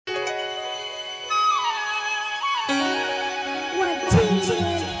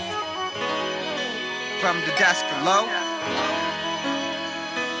from the desk below.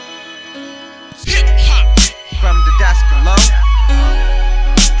 Hip hop From the desk below.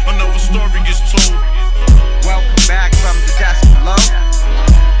 Another story is told. Welcome back from the desk below.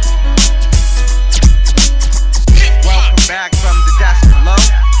 Hip hop. Welcome back from the desk below.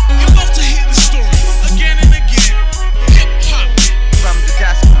 You love to hear the story again and again. Hip hop. From the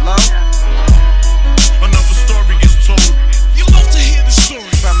desk below. Another story is told. You love to hear the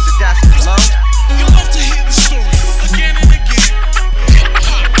story. From the desk below. You love to hear the story again and again. Hip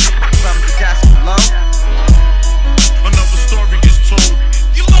hop. From the desk below. Another story is told.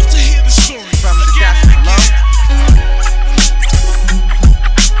 You love to hear the story From the again desk and below. again.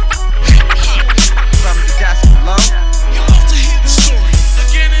 Hip hop. From the desk below. You love to hear the story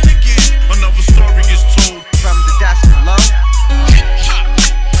again and again. Another story is told. From the desk below. Hip hop.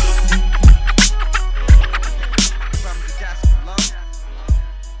 From the desk below.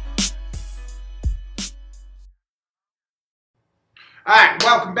 Alright,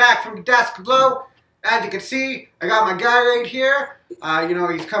 welcome back from the desk below. As you can see, I got my guy right here.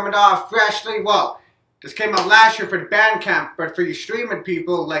 He's coming off freshly. Well, this came out last year for the Bandcamp, but for you streaming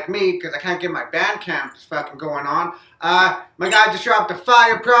people like me, because I can't get my Bandcamp fucking going on, my guy just dropped a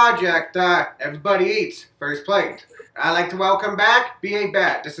fire project, Everybody Eats, First Plate. I'd like to welcome back B.A.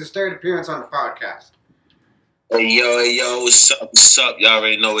 Bad. This is his third appearance on the podcast. Hey yo, what's up? What's up? Y'all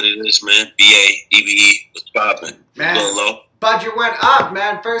already know what it is, man. BA, EBE, what's poppin'? Man. Going low. Budget went up,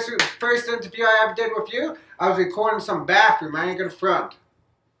 man. First interview I ever did with you, I was recording some bathroom. I ain't gonna front.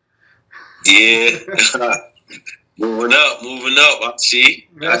 Yeah. moving up. I see.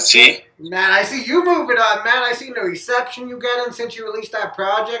 Man, I see you moving on, man. I see the reception you getting since you released that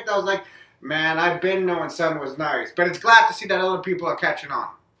project. I was like, man, I've been knowing something was nice. But it's glad to see that other people are catching on.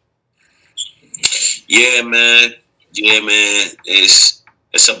 Yeah, man. It's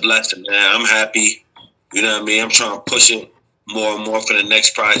a blessing, man. I'm happy. You know what I mean? I'm trying to push it more and more for the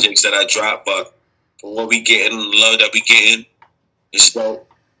next projects that I drop, but for what we getting, the love that we getting, it's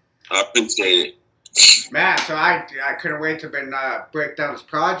dope. I appreciate it. Man, so I couldn't wait to break down this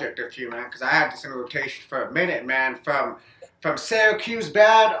project with you, man, because I had this in rotation for a minute, man, from Syracuse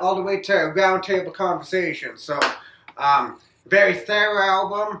Bad all the way to Roundtable Conversation. So, very thorough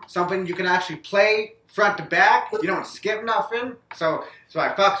album, something you can actually play front to back. You don't skip nothing, so I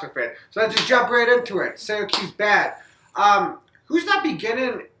fucks with it. So let's just jump right into it. Syracuse Bad. Who's that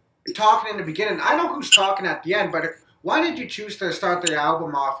talking in the beginning? I know who's talking at the end, but why did you choose to start the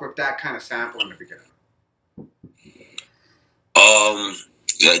album off with that kind of sample in the beginning?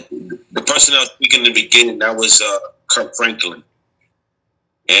 The person I was speaking in the beginning, that was Kirk Franklin.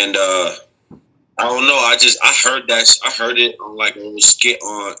 And I don't know, I heard it on like a little skit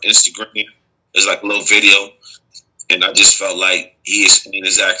on Instagram. There's like a little video. And I just felt like he explained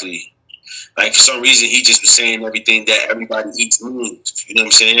exactly, like for some reason he just was saying everything that everybody eats means. You know what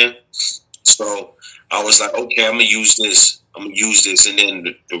I'm saying? So I was like, okay, I'm gonna use this. And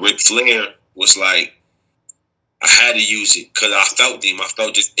then the Ric Flair was like, I had to use it because I felt him. I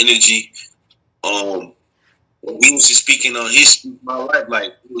felt just energy. When we was just speaking on my life,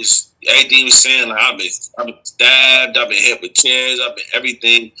 like it was everything he was saying. Like I've been stabbed, I've been hit with chairs, I've been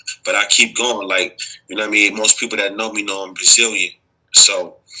everything, but I keep going. Like, you know what I mean? Most people that know me know I'm Brazilian.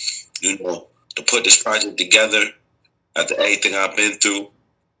 So, you know, to put this project together after everything I've been through,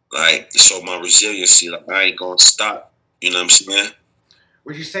 like to show my resiliency, like I ain't gonna stop. You know what I'm saying?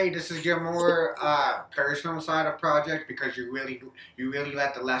 Would you say this is your more personal side of project because you really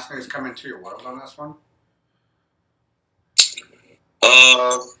let the listeners come into your world on this one?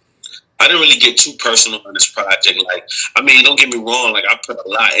 I didn't really get too personal on this project. Like, I mean, don't get me wrong. Like, I put a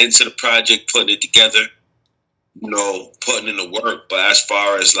lot into the project, putting it together, you know, putting in the work. But as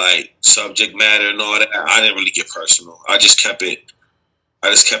far as like subject matter and all that, I didn't really get personal. I just kept it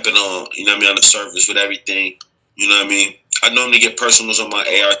on, you know what I mean, on the surface with everything. You know what I mean? I normally get personals on my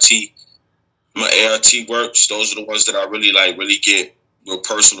ART works. Those are the ones that I really get real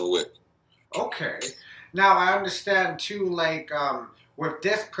personal with. Okay. Now, I understand, too, like, with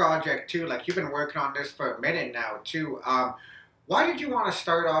this project, too, like, you've been working on this for a minute now, too. Why did you want to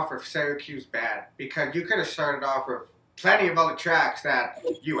start off with Syracuse Bad? Because you could have started off with plenty of other tracks that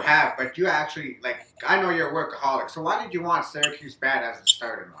you have, but you actually, like, I know you're a workaholic, so why did you want Syracuse Bad as a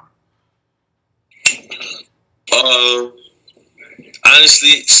starting one?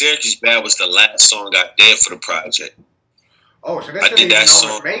 Honestly, Syracuse Bad was the last song I did for the project. Oh, so this didn't even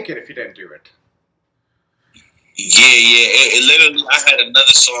almost make it if you didn't do it. Yeah. It literally, I had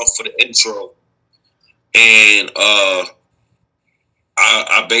another song for the intro, and I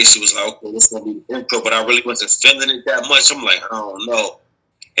basically was like, okay, this is gonna be the intro, but I really wasn't feeling it that much. I'm like, I don't know.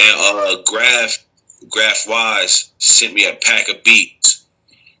 And Graf Graph Wise sent me a pack of beats.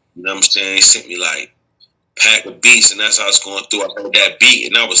 You know what I'm saying? He sent me like pack of beats, and as I was going through, I heard that beat,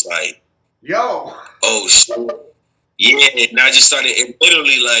 and I was like, Yo. "Oh shit!" Yeah, and I just started. It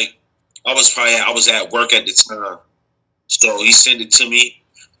literally like I was at work at the time, so he sent it to me.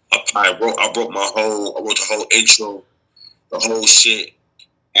 I wrote the whole intro, the whole shit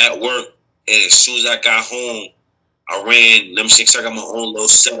at work, and as soon as I got home, I ran. Let me see, 'cause I got my own little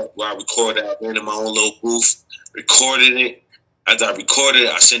setup where I recorded. I ran in my own little booth, recorded it. After I recorded it,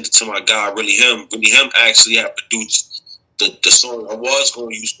 I sent it to my guy, Really Him. Really Him actually had produced the song I was going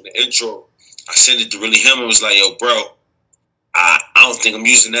to use for the intro. I sent it to Really Him and was like, "Yo, bro, I don't think I'm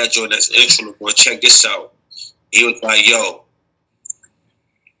using that joint as an intro. Well, check this out." He was like, "Yo,"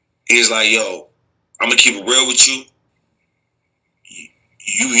 I'm gonna keep it real with you.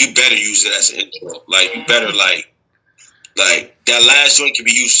 You better use it as an intro. Like you better like that last joint can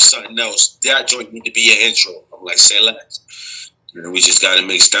be used for something else. That joint need to be your intro. I'm like, say less. And we just got it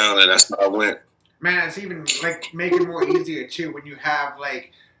mixed down, and that's how I went. Man, it's even like make it more easier too when you have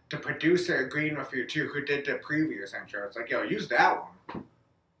like the producer agreeing with you too, who did the previous intro. It's like, yo, use that one.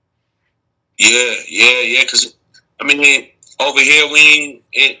 Yeah. Because I mean, over here it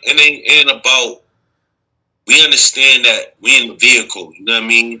ain't about. We understand that we in the vehicle. You know what I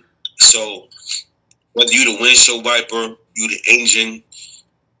mean? So whether you the windshield wiper, you the engine,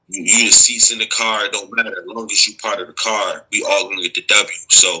 you the seats in the car, it don't matter. As long as you part of the car, we all gonna get the W.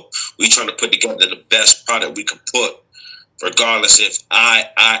 So we trying to put together the best product we can put, regardless if I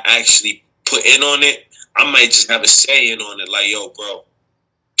actually put in on it. I might just have a say in on it, like, yo, bro,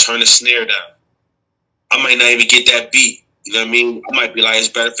 turn the snare down. I might not even get that beat. You know what I mean? I might be like, it's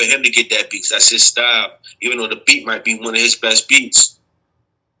better for him to get that beat because that's his style. Even though the beat might be one of his best beats.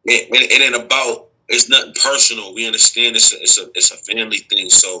 It ain't about, it's nothing personal. We understand it's a family thing.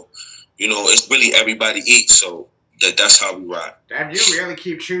 So, you know, it's really everybody eats. So that's how we ride. Damn, you really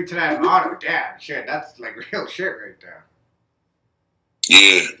keep true to that motto. Damn, shit, that's like real shit right there.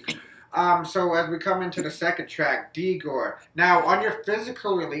 Yeah. So as we come into the second track, D-Gore. Now, on your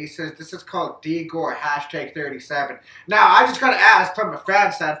physical releases, this is called D-Gore #37. Now, I just gotta ask from a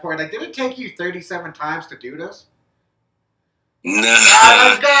fan standpoint, like, did it take you 37 times to do this? Nah.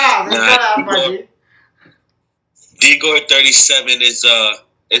 Let's go ask, my G. D-Gore 37 is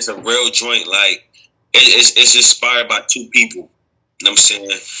a real joint. Like, it's inspired by two people. You know what I'm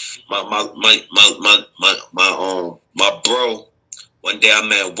saying? My bro, one day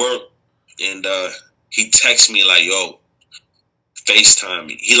I'm at work, and he texts me like, yo, FaceTime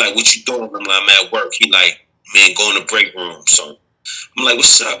me. He like, what you doing? I'm like, I'm at work. He like, man, go in the break room. So I'm like,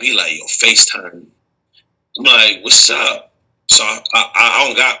 what's up? He like, yo, FaceTime me. I'm like, what's up? So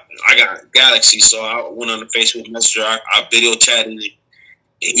I got Galaxy, so I went on the Facebook Messenger. I video chatted it.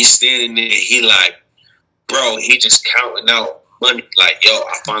 And he's standing there. He like, bro, he just counting out money. Like, yo,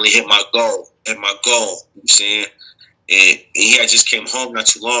 I finally hit my goal. You know what I'm saying? And he had just came home not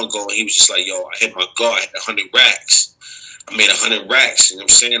too long ago, and he was just like, yo, I hit my goal. I hit 100 racks. I made 100 racks. You know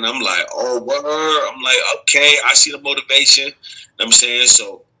what I'm saying? I'm like, oh, word. I'm like, okay, I see the motivation. You know what I'm saying?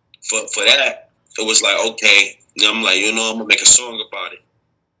 So for that, it was like, okay. And I'm like, you know, I'm going to make a song about it.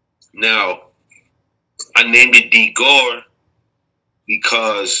 Now, I named it D-Gore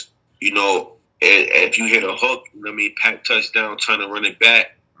because, you know, if you hit a hook, you know what I mean, pack touchdown, trying to run it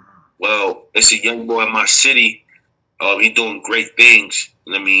back. Well, it's a young boy in my city. He's doing great things.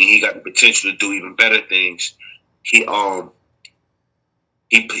 I mean, he got the potential to do even better things. He signed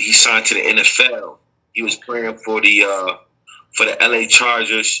to the NFL. He was playing for the LA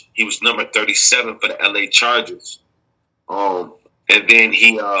Chargers. He was number 37 for the LA Chargers. And then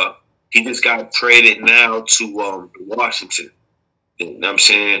he just got traded now to Washington. You know what I'm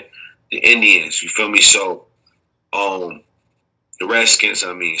saying? The Indians. You feel me? So the Redskins,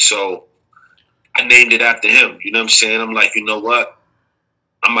 I mean. So I named it after him. You know what I'm saying? I'm like, you know what?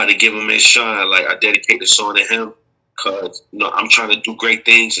 I'm about to give him his shine. Like, I dedicate the song to him because, you know, I'm trying to do great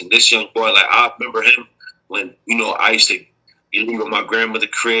things. And this young boy, like, I remember him when, you know, I used to leave at my grandmother's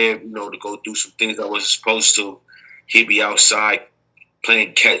crib, you know, to go do some things I wasn't supposed to. He'd be outside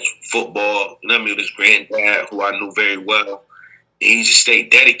playing catch football. You know what I mean? With his granddad, who I knew very well. And he just stayed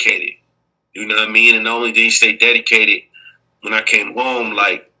dedicated. You know what I mean? And not only did he stay dedicated, when I came home,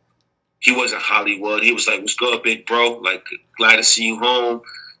 like, he wasn't Hollywood. He was like, what's good, big bro? Like, glad to see you home.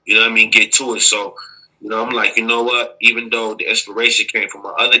 You know what I mean? Get to it. So, you know, I'm like, you know what? Even though the inspiration came from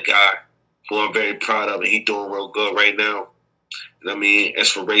my other guy, who I'm very proud of, and he's doing real good right now. You know what I mean?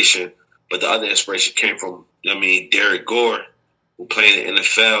 Inspiration. But the other inspiration came from, you know what I mean, Derek Gore, who played in the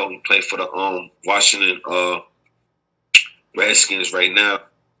NFL. He played for the Washington Redskins right now.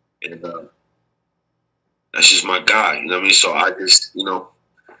 And That's just my guy. You know what I mean? So I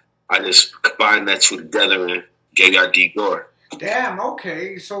just combined that two together and gave y'all D Gore. Damn,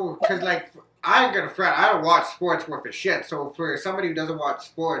 okay. So, because, like, I ain't gonna front. I don't watch sports worth a shit. So, for somebody who doesn't watch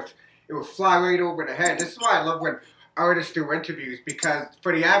sports, it will fly right over the head. This is why I love when artists do interviews, because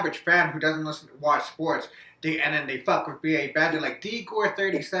for the average fan who doesn't watch sports, and then they fuck with B.A. Bad, they're like, D Gore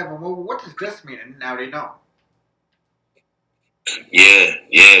 37. Well, what does this mean? And now they know. Yeah.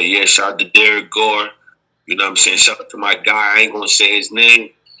 Shout out to Derek Gore. You know what I'm saying? Shout out to my guy. I ain't gonna say his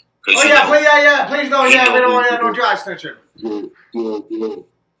name. Oh yeah, please don't. Yeah, we don't want to have no dry snitching. Yeah.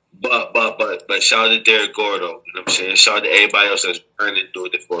 But shout out to Derek Gore though. You know what I'm saying? Shout out to everybody else that's trying to do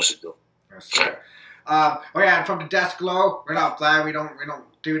what they're supposed to do. Yes, sir. And from the desk low, we're not fly. We don't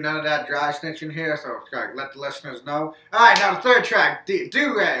do none of that dry snitching here. So gotta let the listeners know. All right, now the third track,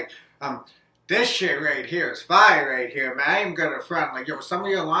 Do-Rag. This shit right here is fire right here, man. I ain't gonna front. Like, yo, some of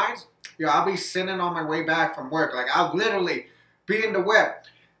your lines, I'll be sitting on my way back from work. Like, I'll literally be in the whip,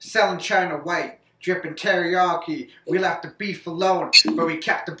 selling China White, dripping teriyaki. We left the beef alone, but we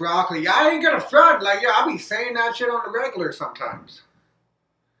kept the broccoli. I ain't gonna front. Like, I'll be saying that shit on the regular sometimes.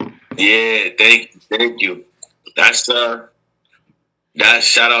 Yeah, thank you. That's that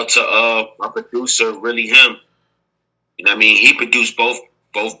shout out to my producer, really him. You know what I mean? He produced both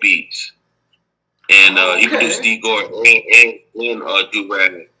beats. And he produced D Gore and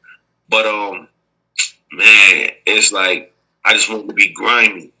Do-Rag. But man, it's like I just want to be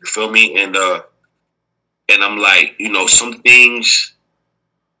grimy. You feel me? And I'm like, some things,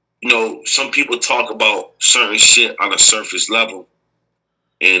 some people talk about certain shit on a surface level.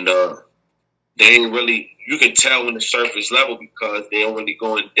 And they ain't really, you can tell when the surface level because they don't really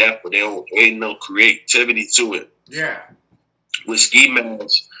go in depth, but ain't no creativity to it. Yeah. With Ski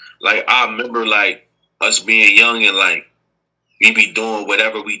Mask, like, I remember, like, us being young and, like, we be doing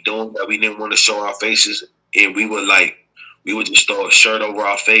whatever we doing that we didn't want to show our faces. And we would just throw a shirt over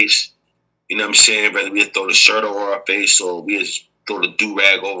our face. You know what I'm saying? Whether we throw the shirt over our face or we just throw the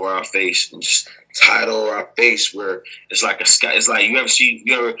do-rag over our face and just tie it over our face where it's like a sky. It's like,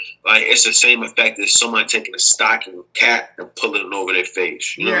 it's the same effect as someone taking a stocking cap and pulling it over their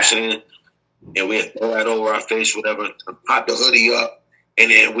face. You know what I'm saying? And we throw that over our face, whatever, pop the hoodie up. And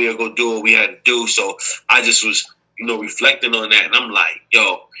then we'll go do what we had to do. So I just was, reflecting on that. And I'm like,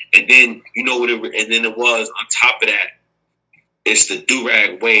 yo. And then, and then it was, on top of that, it's the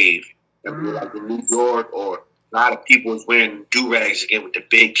do-rag wave. Like in New York, or a lot of people is wearing do-rags again with the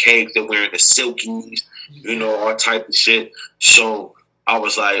big capes. They're wearing the silkies, all type of shit. So I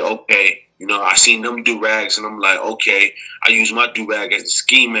was like, okay, I seen them do-rags. And I'm like, okay, I use my do-rag as a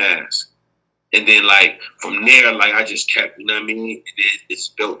ski mask. And then, like, from there, like, I just kept, you know what I mean? It's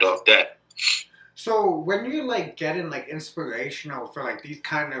built off that. So when you're, like, getting, like, inspirational for, like, these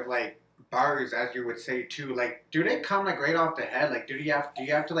kind of, like, bars, as you would say, too, like, do they come, like, right off the head? Like, do you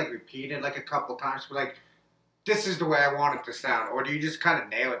have to, like, repeat it, like, a couple times? But, like, this is the way I want it to sound. Or do you just kind of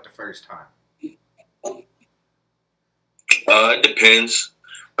nail it the first time? It depends.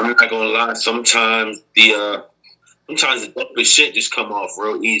 I'm not going to lie. Sometimes the dopest shit just come off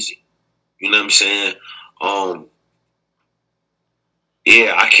real easy. You know what I'm saying? I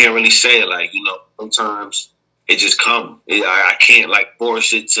can't really say it. Like, sometimes it just comes. I can't, like,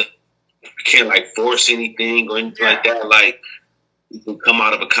 force it to, I can't, like, force anything or anything like that. Like, it can come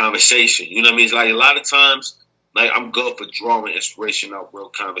out of a conversation. You know what I mean? It's like a lot of times, like, I'm good for drawing inspiration out of real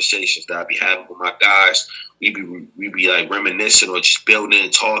conversations that I be having with my guys. We be like reminiscing or just building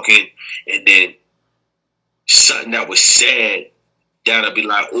and talking. And then something that was said, that'll be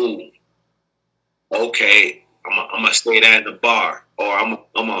like, ooh, okay, I'm gonna say that in the bar, or I'm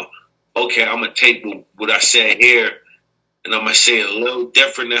gonna take what I said here, and I'm gonna say it a little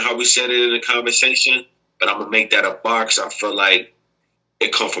different than how we said it in the conversation, but I'm gonna make that a bar because I feel like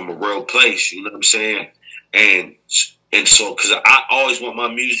it come from a real place. You know what I'm saying? And so, because I always want my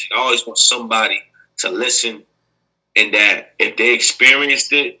music, I always want somebody to listen, and that if they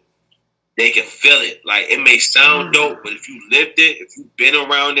experienced it, they can feel it. Like, it may sound dope, but if you lived it, if you've been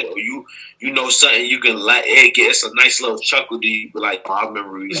around it, or you know something, you can like it. It's a nice little chuckle to you. Like, I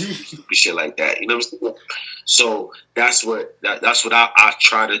remember we used to do shit like that. You know what I'm saying? So that's what I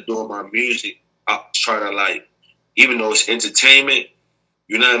try to do in my music. I try to, like, even though it's entertainment,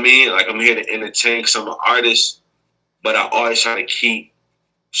 you know what I mean? Like, I'm here to entertain because I'm an artist, but I always try to keep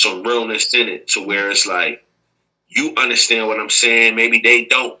some realness in it to where it's like, you understand what I'm saying. Maybe they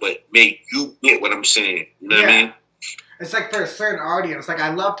don't, but maybe you get what I'm saying. You know what I mean? It's like for a certain audience. Like,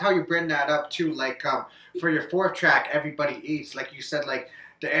 I loved how you bring that up too. Like, for your fourth track, Everybody Eats. Like you said, like,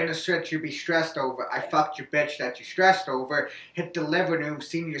 The innocent you be stressed over. I fucked your bitch that you stressed over. Hit the living room,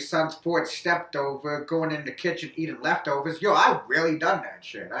 seen your son's fort stepped over. Going in the kitchen, eating leftovers. Yo, I really done that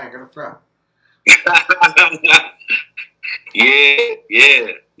shit. I ain't gonna front. Yeah.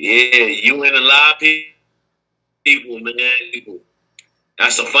 You and a lot of people, man. People.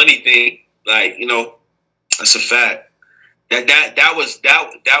 That's a funny thing. Like, you know, that's a fact. That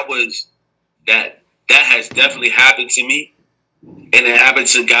has definitely happened to me, and it happened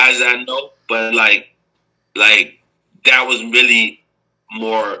to guys that I know. But like that was really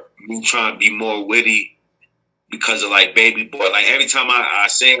more me trying to be more witty because of like Baby Boy. Like every time I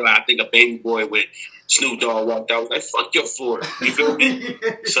say it, like, I think of Baby Boy when Snoop Dogg walked out. I was like, "Fuck your Ford," you feel me?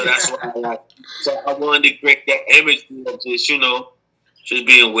 So that's why I wanted to create that image of just, you know, just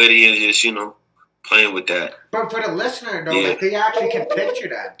being witty and just, you know, playing with that. But for the listener, though, like, they actually can picture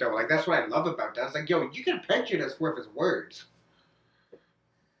that, though. Like, that's what I love about that. It's like, yo, you can picture this worth his words.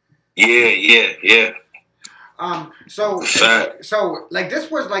 Yeah. So, like, this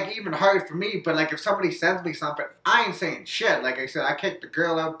was, like, even hard for me, but, like, if somebody sends me something, I ain't saying shit. Like I said, I kicked the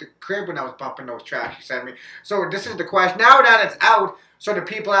girl out the crib when I was bumping those tracks she sent me. So, this is the question. Now that it's out, so the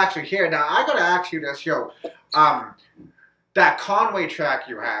people actually hear it. Now, I gotta ask you this, yo. That Conway track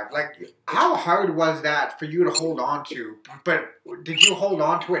you have, like, how hard was that for you to hold on to? But did you hold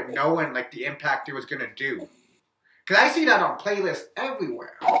on to it knowing, like, the impact it was going to do? Because I see that on playlists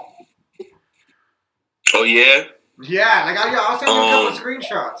everywhere. Oh, yeah? Yeah, like, I'll send you a couple of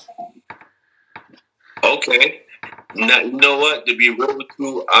screenshots. Okay. Now, you know what? To be real with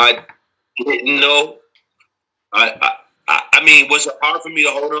you, I didn't know. I mean, was it hard for me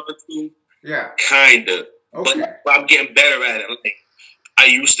to hold on to? Yeah. Kind of. Okay. But I'm getting better at it. Like, I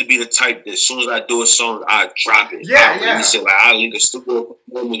used to be the type that as soon as I do a song, I drop it. Yeah. Like, I leave the studio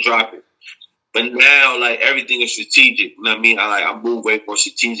and drop it. But now, like, everything is strategic. You know what I mean? I move way more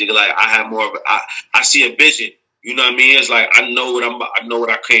strategic. Like, I have more of I see a vision. You know what I mean? It's like I know what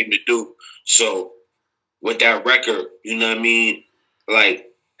I came to do. So with that record, you know what I mean? Like,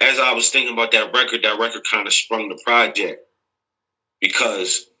 as I was thinking about that record kind of sprung the project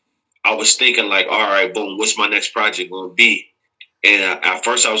because I was thinking like, all right, boom, what's my next project going to be? And at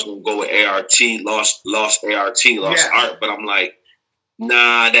first I was going to go with ART, Lost Art. But I'm like,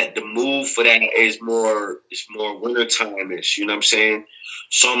 nah, that the move for that is more wintertime-ish, you know what I'm saying?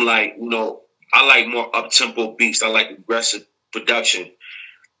 So I'm like, you know, I like more up-tempo beats. I like aggressive production.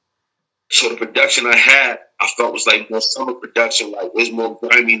 So the production I had, I felt was like more summer production, like it was more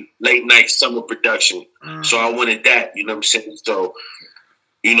grimy, late-night summer production. So I wanted that, you know what I'm saying? So,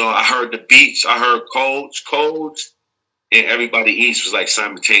 you know, I heard the beats, I heard codes, and Everybody Eats was like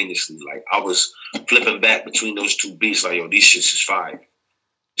simultaneously. Like I was flipping back between those two beats, like, yo, these shits is fire.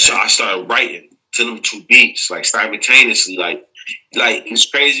 So I started writing to them two beats, like simultaneously. Like it's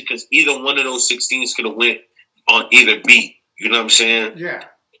crazy because either one of those 16s could have went on either beat. You know what I'm saying? Yeah.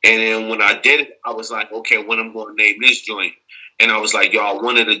 And then when I did it, I was like, okay, when I'm going to name this joint? And I was like, yo, I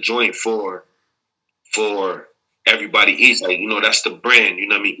wanted a joint for Everybody Eats, like, you know, that's the brand, you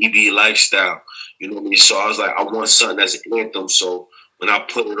know what I mean? EB Lifestyle, you know what I mean? So I was like, I want something that's an anthem. So when I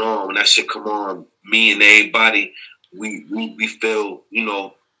put it on, when that shit come on, me and everybody, we feel, you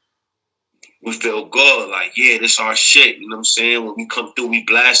know, we feel good. Like, yeah, this our shit, you know what I'm saying? When we come through, we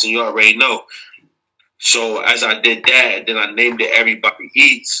blasting, you already know. So as I did that, then I named it Everybody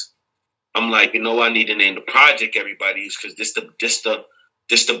Eats. I'm like, you know, I need to name the project Everybody Eats because this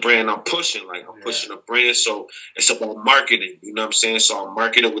the brand I'm pushing. Like, I'm pushing a brand, so it's about marketing. You know what I'm saying? So I'm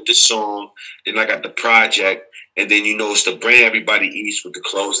marketing with the song. Then I got the project, and then, you know, it's the brand Everybody Eats with the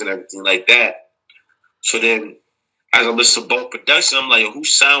clothes and everything like that. So then, as I listen to both production, I'm like, who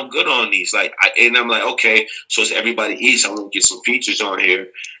sound good on these? Like, I'm like, okay, so it's Everybody Eats. I want to get some features on here.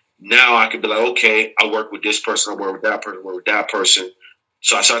 Now I could be like, okay, I work with this person, I work with that person, I work with that person.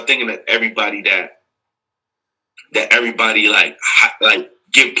 So I started thinking that everybody that everybody like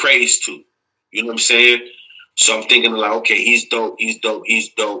give praise to. You know what I'm saying? So I'm thinking like, okay, he's dope. He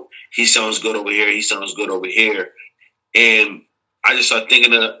sounds good over here. He sounds good over here. And I just started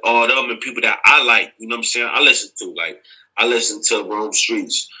thinking of all them and people that I like. You know what I'm saying? I listen to Rome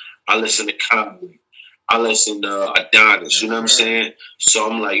Streets. I listen to Conway. I listen to Adonis. You know what I'm saying?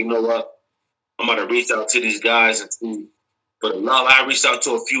 So I'm like, you know what? I'm going to reach out to these guys and see. For the love, I reached out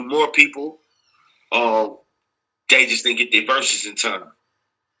to a few more people. They just didn't get their verses in time.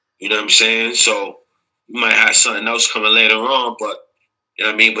 You know what I'm saying? So we might have something else coming later on, but you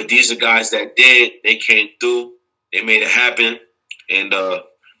know what I mean? But these are guys that did. They came through. They made it happen. And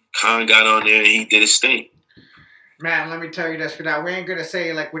Khan got on there and he did his thing. Man, let me tell you this for now. We ain't gonna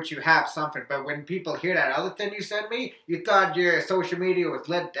say like what you have something, but when people hear that other thing you sent me, you thought your social media was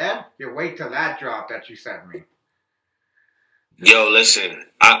lit dead. You wait till that drop that you sent me. Yo, listen.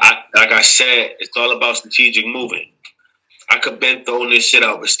 I like I said, it's all about strategic moving. I could been throwing this shit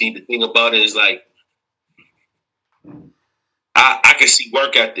out, but Steve, the thing about it is like I can see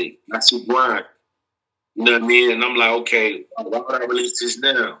work ethic. I see grind. You know what I mean? And I'm like, okay, why would I release this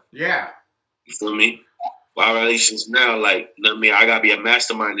now? Yeah. You feel me? Why release this now? Like, you know what I mean? I gotta be a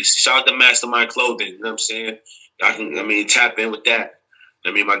mastermind. Shout out to Mastermind Clothing. You know what I'm saying? Tap in with that.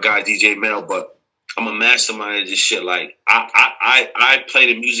 I mean, my guy DJ Mel, but I'm a mastermind of this shit. Like, I play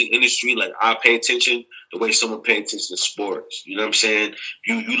the music industry. Like, I pay attention the way someone pay attention to sports. You know what I'm saying?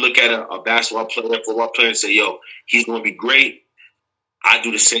 You look at a basketball player, football player, and say, yo, he's gonna be great. I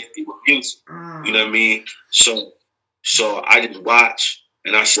do the same thing with music. You know what I mean? So I just watch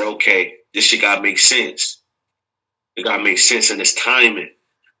and I say, okay, this shit gotta make sense. It gotta make sense in its timing.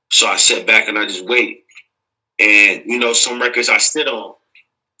 So I sit back and I just wait. And, you know, some records I sit on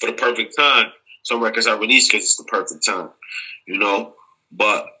for the perfect time. Some records I release because it's the perfect time, you know.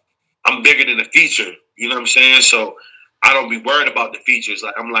 But I'm bigger than the feature, you know what I'm saying? So I don't be worried about the features.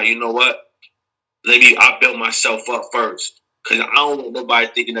 Like, I'm like, you know what? Maybe I built myself up first. Because I don't want nobody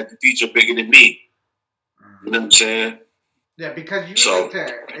thinking that the feature bigger than me. You know what I'm saying? Yeah, because you like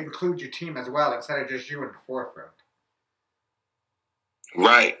to include your team as well instead of just you in the forefront.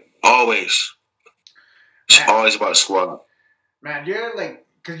 Right. Always. It's always about the squad. Man, you're like,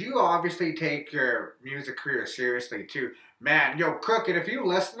 because you obviously take your music career seriously too. Man, yo, Crooked, if you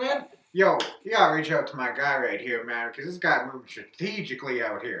listening, yo, you gotta reach out to my guy right here, man, because this guy moving strategically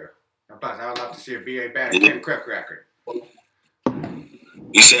out here. And plus, I would love to see a BA Bad Kid Crook record.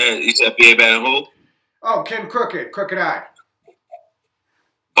 You said BA Bad and who? Oh, Ken Crooked, Crooked Eye.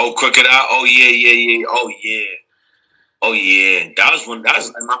 Oh, Crooked Eye. Oh yeah. Oh yeah. That was like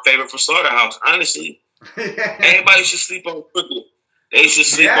my favorite from Slaughterhouse, honestly. Everybody should sleep on Crooked. They should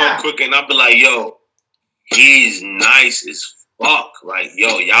sleep on Crooked, and I'll be like, yo, he's nice as fuck. Like,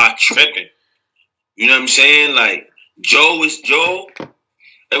 yo, y'all tripping. You know what I'm saying? Like, Joe.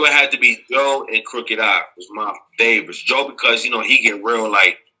 It would have to be Joe and Crooked Eye was my favorites. Joe, because, you know, he get real,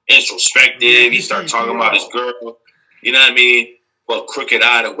 like, introspective. He start talking about his girl. You know what I mean? But Crooked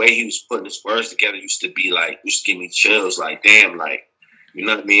Eye, the way he was putting his words together used to give me chills. Like, damn, like, you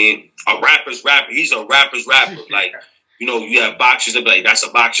know what I mean? A rapper's rapper. He's a rapper's rapper. Like, you know, you have boxers that be like, that's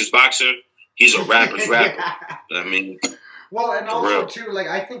a boxer's boxer. He's a rapper's rapper. You know what I mean? Well, and also, too, like,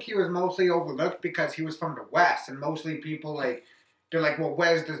 I think he was mostly overlooked because he was from the West. And mostly people, like, they're like, well,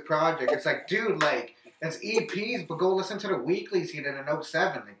 where's this project? It's like, dude, like, it's EPs, but go listen to the weeklies he did in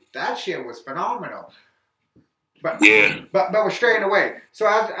 07. Like, that shit was phenomenal. But yeah. But we're straying away. So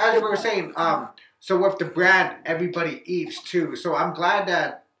as we were saying, so with the brand, everybody eats too. So I'm glad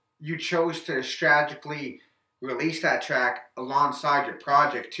that you chose to strategically release that track alongside your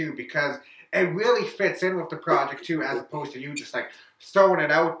project too, because it really fits in with the project too, as opposed to you just like throwing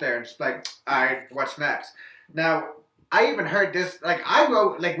it out there and just like, all right, what's next? Now, I even heard this, like, I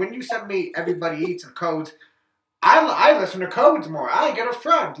wrote, like, when you sent me Everybody Eats and Codes, I listen to Codes more. I get a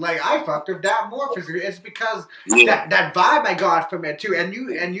front. Like, I fucked with that more. It's because that vibe I got from it, too. And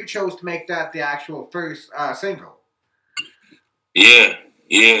you chose to make that the actual first single. Yeah.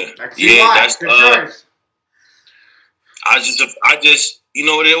 That's, good choice. I just, you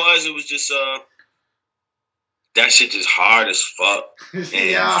know what it was? It was just, that shit just hard as fuck.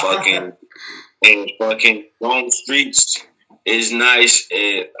 And fucking Rome Streets is nice.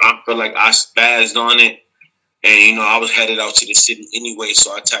 And I feel like I spazzed on it. And, you know, I was headed out to the city anyway,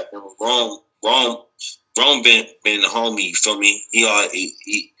 so I tapped in with Rome. Rome been the homie, you feel me?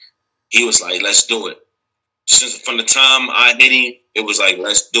 He was like, let's do it. From the time I hit him, it was like,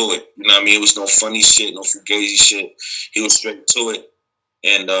 let's do it. You know what I mean? It was no funny shit, no fugazi shit. He was straight to it.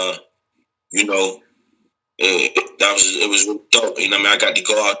 And, you know, it was really dope. You know what I mean? I got to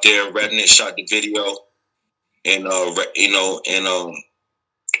go out there, Redness shot the video, and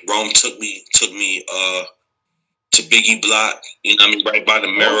Rome took me to Biggie Block. You know what I mean? Right by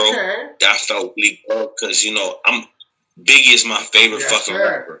the Marrow. Okay. That felt really good because, you know, Biggie is my favorite fucking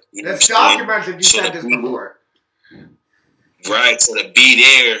rapper. You know, that's documented. You said this before. Right. So to be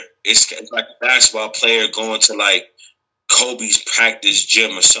there, it's like a basketball player going to like Kobe's practice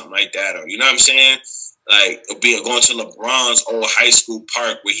gym or something like that, or you know what I'm saying? Like going to LeBron's old high school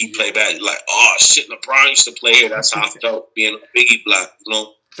park where he played back. Like, oh shit, LeBron used to play here. That's how I felt being on Biggie Block. You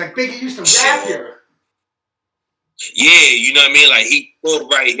know, it's like Biggie used to rap here. Yeah, you know what I mean? Like he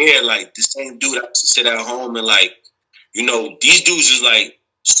pulled right here, like the same dude I used to sit at home and like, you know, these dudes is like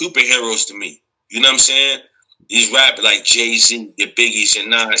superheroes to me. You know what I'm saying? these rappers like Jay-Z, your Biggies, your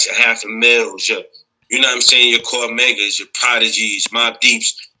Nas, your Half a Mills, your, you know what I'm saying, your Cormegas, your Prodigies, Mobb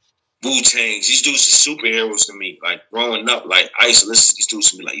Deeps, Wu-Tangs. These dudes are superheroes to me. Like, growing up, like, I used to listen to these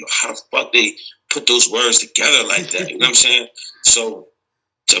dudes and be like, yo, how the fuck they put those words together like that? You know what I'm saying? So,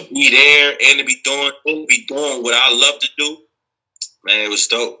 to be there and to be doing what I love to do, man, it was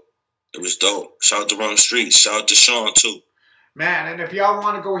dope. It was dope. Shout out to Rum Streets. Shout out to Sean, too. Man, and if y'all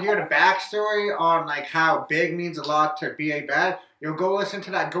want to go hear the backstory on like how big means a lot to B.A. Bad, you'll go listen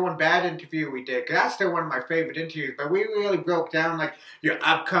to that Going Bad interview we did. 'Cause that's still one of my favorite interviews. But we really broke down like your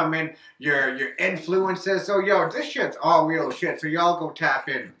upcoming, your influences. So yo, this shit's all real shit. So y'all go tap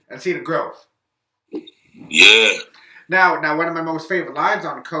in and see the growth. Yeah. Now one of my most favorite lines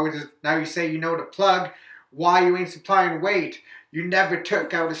on the code is, now you say you know the plug, why you ain't supplying weight? You never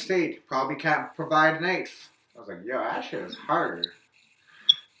took out a state, probably can't provide an eighth. I was like, yo, that shit is hard.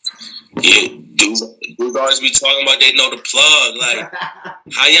 Yeah, dudes always be talking about they know the plug. Like,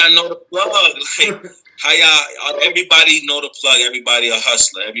 how y'all know the plug? Like, how y'all, everybody know the plug. Everybody a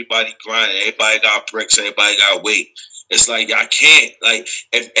hustler. Everybody grinding. Everybody got bricks. Everybody got weight. It's like, y'all can't. Like,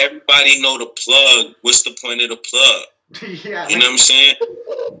 if everybody know the plug, what's the point of the plug? Yeah, you know what I'm saying?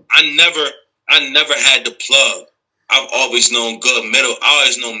 I never had the plug. I've always known good middle. I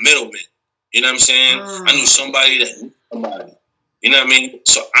always know middlemen. You know what I'm saying? I knew somebody that knew somebody. You know what I mean?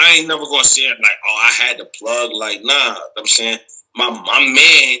 So I ain't never gonna say it like, oh, I had the plug. Like, nah. I'm saying my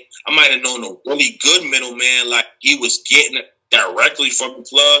man, I might have known a really good middleman, like he was getting it directly from the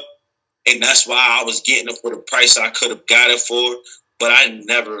plug, and that's why I was getting it for the price I could have got it for. But I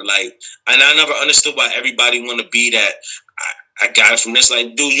never I never understood why everybody want to be that. I got it from this.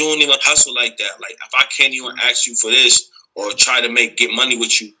 Like, dude, you don't even hustle like that. Like, if I can't even ask you for this or try to get money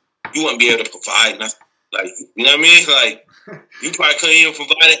with you, you wouldn't be able to provide nothing. Like, you know what I mean? Like, you probably couldn't even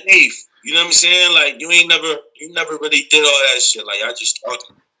provide an eighth. You know what I'm saying? Like, you never really did all that shit. Like, I just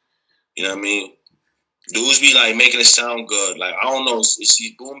talking. You know what I mean? Dudes be like making it sound good. Like, I don't know, it's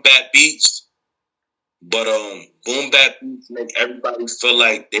these boom bap beats, but boom bap beats make everybody feel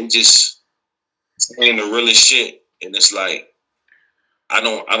like they just saying the realest shit, and it's like, I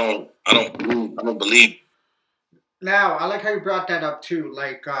don't believe. Now, I like how you brought that up too.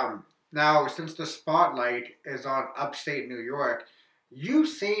 Like, now since the spotlight is on upstate New York, you've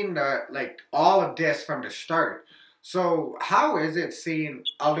seen all of this from the start. So how is it seeing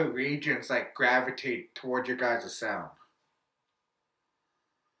other regions like gravitate towards your guys' sound?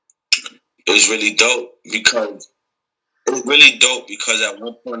 It was really dope because at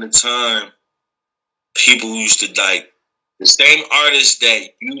one point in time, people used to like the same artists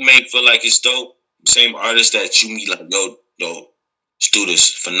that you may feel like it's dope. Same artist that you meet like, yo, let's do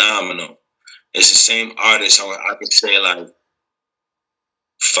this, phenomenal. It's the same artist. I could say like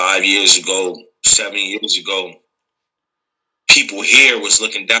 5 years ago, 7 years ago, people here was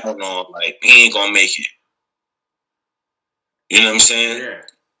looking down on like, he ain't gonna make it. You know what I'm saying? Yeah.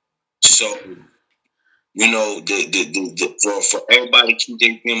 So, you know, for everybody to keep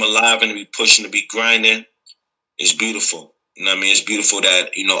their dream alive and to be pushing, to be grinding, it's beautiful. You know what I mean? It's beautiful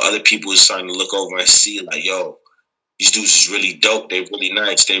that, you know, other people are starting to look over and see like, yo, these dudes is really dope. They're really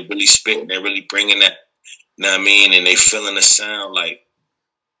nice. They really spitting. They're really bringing that, you know what I mean? And they feeling the sound. Like,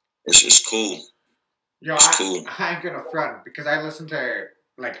 it's just cool. Yo, it's cool. I ain't gonna front because I listen to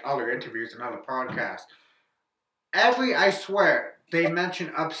like other interviews and other podcasts. I swear, they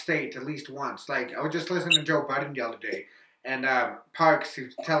mention upstate at least once. Like, I was just listening to Joe Budden the other day, and Parks, he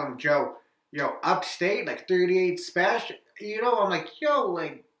was telling Joe, yo, upstate, like 38 special. You know, I'm like, yo,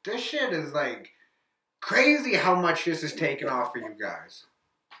 like, this shit is, like, crazy how much this is taking off for you guys.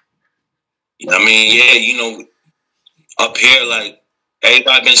 I mean, yeah, you know, up here, like,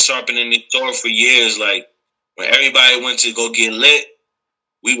 everybody been sharpening the sword for years. Like, when everybody went to go get lit,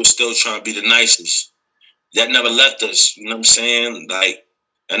 we were still trying to be the nicest. That never left us, you know what I'm saying? Like,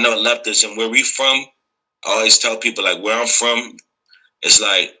 that never left us. And where we from, I always tell people, like, where I'm from, it's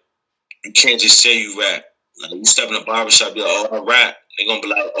like, you can't just say you rap. Like, you step in a barbershop, be like, oh, I rap. They're going to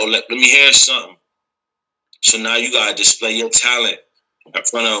be like, oh, let me hear something. So now you got to display your talent in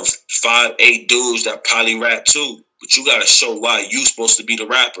front of 5, 8 dudes that probably rap too. But you got to show why you supposed to be the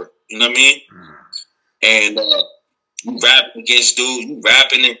rapper. You know what I mean? And you rapping against dudes, you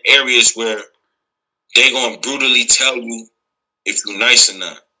rapping in areas where they're going to brutally tell you if you're nice or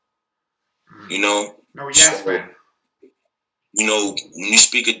not. You know? No, yes, man. You know, when you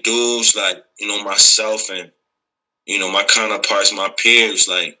speak of dudes like, you know, myself and, you know, my counterparts, my peers,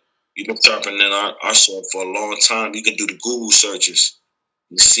 like, you've been sharpening our soul for a long time. You can do the Google searches.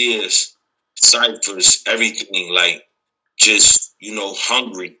 You see us, ciphers, everything, like, just, you know,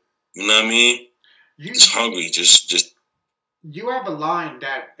 hungry. You know what I mean? You just hungry, just. you have a line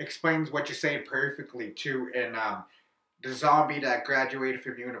that explains what you say perfectly too in the zombie that graduated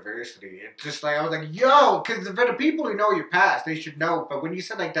from university. It's just like I was like, yo, because for the people who know your past, they should know. But when you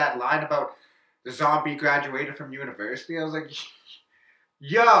said like that line about the zombie graduated from university, I was like,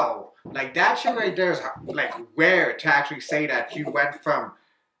 yo, like that shit right there is like rare to actually say that you went from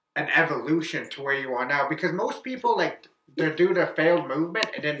an evolution to where you are now. Because most people like they do their failed movement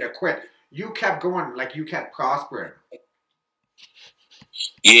and then they quit. You kept going, like you kept prospering.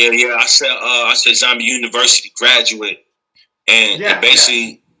 Yeah. I said Zombie University graduate, and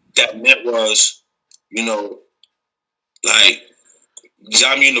basically that meant was, you know, like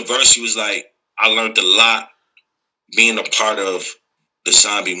Zombie University was like I learned a lot being a part of the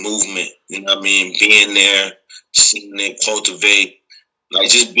zombie movement. You know what I mean? Being there, seeing it cultivate, like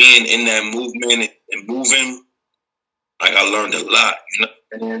just being in that movement and moving. Like I learned a lot. You know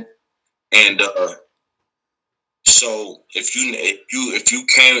what I mean? And so if you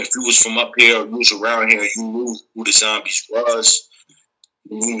was from up here or you was around here, you knew who the zombies was.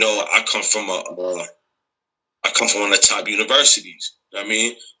 You know, I come from one of the top universities. You know what I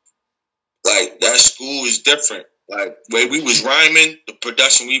mean, like that school is different. Like where we was rhyming, the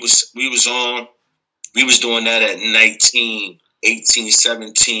production we was on, we was doing that at 19, 18,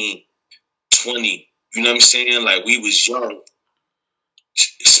 17, 20. You know what I'm saying? Like we was young,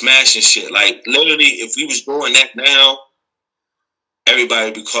 smashing shit. Like literally, if we was doing that now, everybody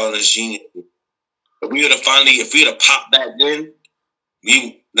would be calling us genius. But if we would have popped back then, you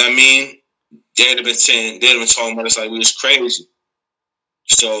know what I mean? They'd have been talking about us like we was crazy.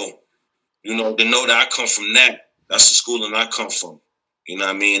 So, you know, to know that I come from that's the schooling I come from. You know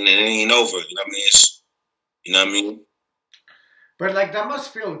what I mean? And it ain't over. You know what I mean? You know what I mean? But like that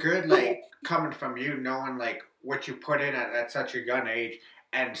must feel good, like coming from you, knowing like what you put in at such a young age,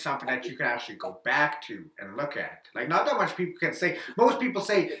 and something that you can actually go back to and look at. Like not that much people can say. Most people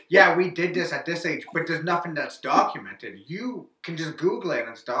say, "Yeah, we did this at this age," but there's nothing that's documented. You can just Google it and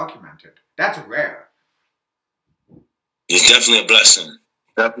it's documented. That's rare. It's definitely a blessing.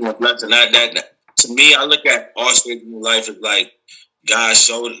 Definitely a blessing. That to me, I look at all stages in life as like God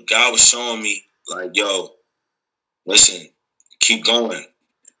was showing me like, yo, listen, keep going.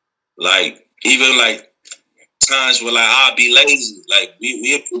 Like even like times where like I'll be lazy. Like we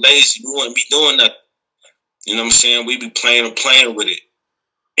be lazy, we wouldn't be doing nothing. You know what I'm saying? We be playing with it.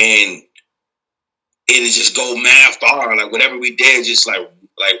 And it'd just go mad far. Like whatever we did, just like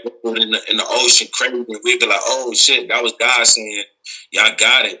in the ocean crazy. And we'd be like, oh shit, that was God saying, y'all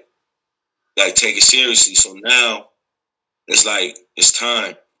got it. Like take it seriously. So now it's like it's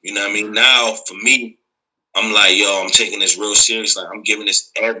time. You know what I mean? Now for me, I'm like, yo, I'm taking this real serious. Like I'm giving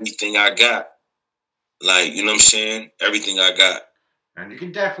this everything I got. Like, you know what I'm saying? Everything I got. And you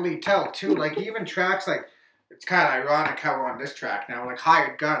can definitely tell too, like even tracks like it's kinda ironic how we're on this track now, like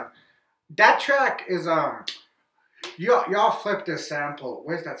Hired Gun. That track is y'all flipped this sample.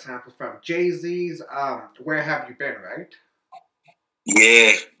 Where's that sample from? Jay-Z's Where Have You Been, right?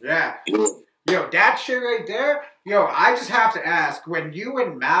 Yeah. Yeah. Yo, that shit right there, yo, I just have to ask, when you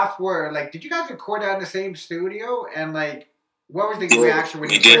and Math were like, did you guys record that in the same studio? And like what was the reaction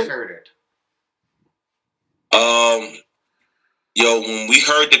when you first heard it? Yo, when we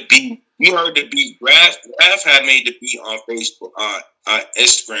heard the beat, Raph had made the beat on Facebook, on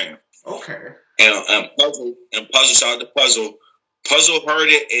Instagram. Okay. And Puzzle, shout out to Puzzle. Puzzle heard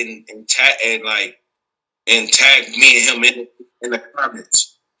it and tagged me and him in the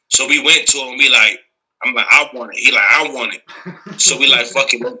comments. So we went to him, I'm like, I want it. He like, I want it. So we like,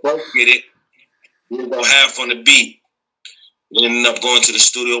 fuck it, let's both get it. We'll go half on the beat. We ended up going to the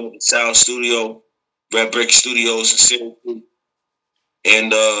studio with the Sound Studio, Red Brick Studios in Syracuse.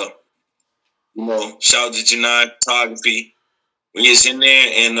 And, you know, shout out to Janai Photography. We was in there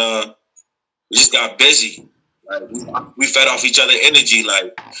and we just got busy. Like, we fed off each other energy.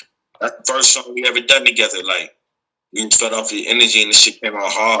 Like, that's the first song we ever done together. Like, we just fed off the energy and the shit came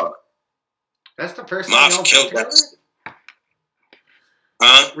out hard. That's the first song you killed together?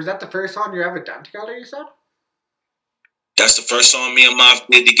 Huh? Was that the first song you ever done together, you said? That's the first song me and Maf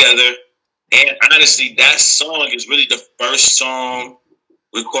did together. And honestly, that song is really the first song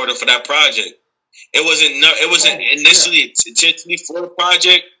recorded for that project. It wasn't initially intentionally for the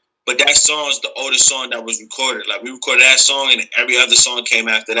project, but that song is the oldest song that was recorded. Like we recorded that song and every other song came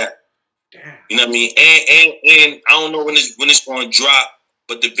after that. Damn. You know what I mean? And I don't know when it's going to drop,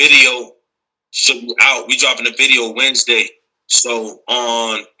 but the video should be out. We dropping the video Wednesday. So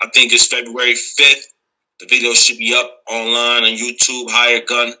on, I think it's February 5th, the video should be up online on YouTube, Hired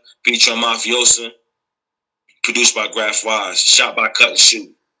Gun, featuring Mafiosa, produced by Graph Wise, shot by Cut and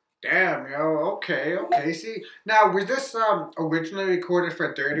Shoot. Damn, yo. Okay, okay. See, now was this originally recorded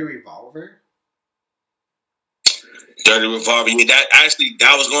for Dirty Revolver? Dirty Revolver. Yeah,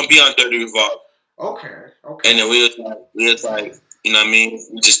 that was gonna be on Dirty Revolver. Okay, okay. And then we was like, you know what I mean?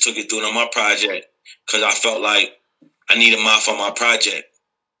 We just took it through on my project because I felt like I need a mouth on my project.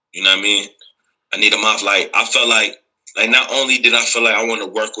 You know what I mean? I need a mouth. Like I felt like not only did I feel like I want to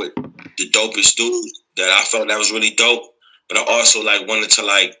work with the dopest dudes that I felt that was really dope, but I also like wanted to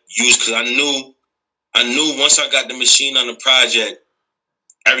like use because I knew once I got the machine on the project,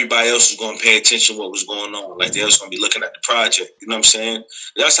 everybody else was going to pay attention to what was going on. Like they was going to be looking at the project. You know what I'm saying?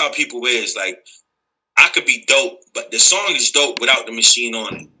 That's how people is. Like I could be dope, but the song is dope without the machine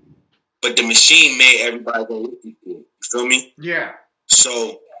on it. But the machine made everybody go listen to it. You feel me? Yeah.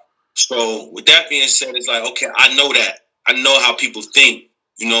 So with that being said, it's like, okay, I know that. I know how people think,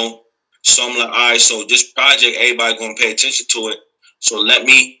 you know. So I'm like, all right, so this project, everybody gonna pay attention to it. So let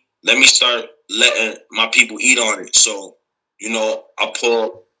me start letting my people eat on it. So, you know, I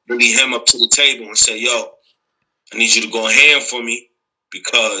pull really him up to the table and say, yo, I need you to go ham for me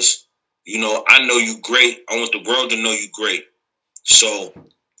because, you know, I know you great. I want the world to know you great. So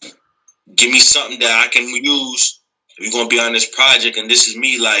give me something that I can use. We're gonna be on this project, and this is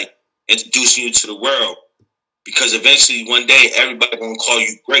me like introducing you to the world. Because eventually one day everybody gonna call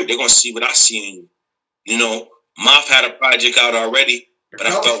you great. They're gonna see what I see in you. You know, Moth had a project out already, but I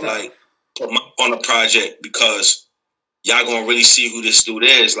felt like put Moth on a project because y'all gonna really see who this dude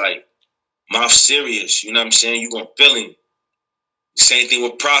is. Like Moth serious, you know what I'm saying? You gonna feel him. Same thing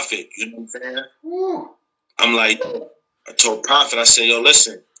with Prophet, you know what I'm saying? Woo. I'm like, I told Prophet, I said, yo,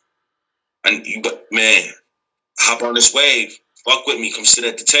 listen, man, hop on this wave, fuck with me, come sit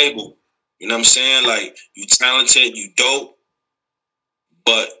at the table. You know what I'm saying? Like, you talented, you dope,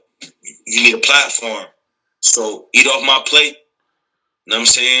 but you need a platform. So eat off my plate. You know what I'm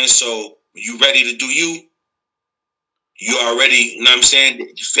saying? So when you ready to do you already, you know what I'm saying?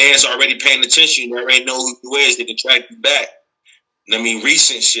 The fans are already paying attention. They already know who you is. They can track you back. You know what I mean?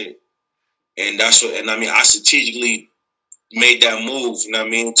 Recent shit. And that's what, and I mean, I strategically made that move, you know what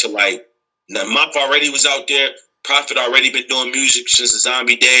I mean? To like, now Mop already was out there. Prophet already been doing music since the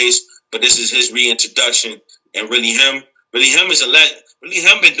Zombie days. But this is his reintroduction, and really him is a legend. Really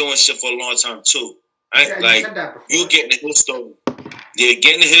him been doing shit for a long time too. Like you getting to his story, yeah,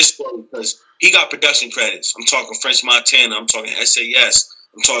 getting to his story because he got production credits. I'm talking French Montana. I'm talking SAS.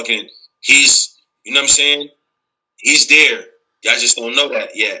 I'm talking he's, you know what I'm saying? He's there. Y'all just don't know that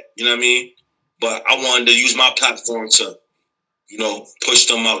yet. You know what I mean? But I wanted to use my platform to, you know, push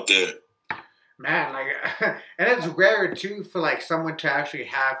them out there. Man, like, and it's rare too for like someone to actually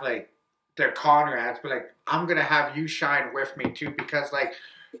have like their Conrads, but like I'm gonna have you shine with me too because like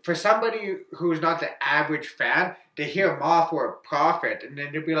for somebody who's not the average fan, they hear Moth or Prophet, and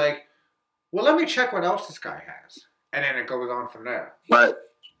then they'll be like, "Well, let me check what else this guy has," and then it goes on from there. Right.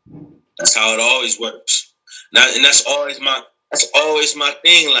 That's how it always works. Now, and that's always my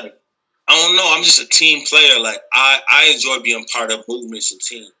thing. Like I don't know. I'm just a team player. Like I enjoy being part of movements and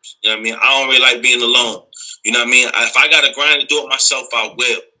teams. You know what I mean? I don't really like being alone. You know what I mean? If I got to grind to do it myself, I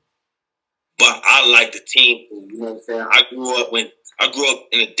will. But I like the team. You know what I'm saying? I grew up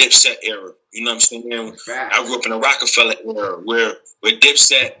in a Dipset era. You know what I'm saying? I grew up in a Rockefeller era where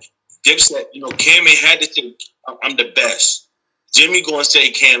Dipset, you know, Cam ain't had to say I'm the best. Jimmy gonna say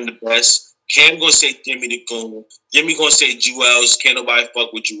Cam the best. Cam gonna say Jimmy the goon. Jimmy gonna say Jewels. Can't nobody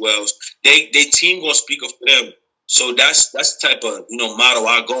fuck with Jewels. They team gonna speak up for them. So that's the type of, you know, motto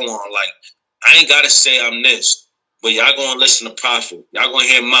I go on. Like I ain't gotta say I'm this. But y'all gonna listen to Prophet. Y'all gonna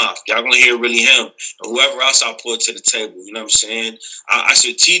hear Moth. Y'all gonna hear really him. And whoever else I put to the table. You know what I'm saying? I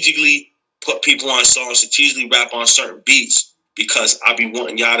strategically put people on songs, strategically rap on certain beats because I be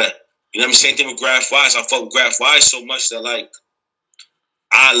wanting y'all to, you know what I'm saying? Same thing with Graph Wise. I fuck with Graph Wise so much that like,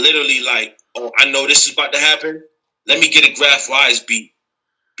 I literally like, oh, I know this is about to happen. Let me get a Graph Wise beat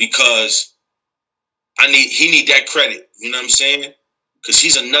because he need that credit. You know what I'm saying? Because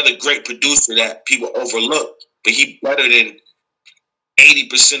he's another great producer that people overlook. But he better than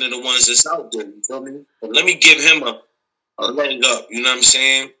 80% of the ones that's out there. You feel me? But let me give him a leg up. You know what I'm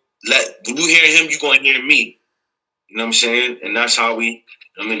saying? When you hear him, you're going to hear me. You know what I'm saying? And that's how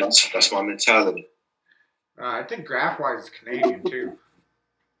that's my mentality. I think Graphwise is Canadian too.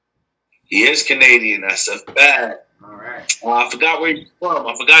 He is Canadian. That's a fact. All right. I forgot where he's from.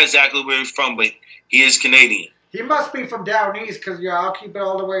 I forgot exactly where he's from, but he is Canadian. He must be from down east because, I'll keep it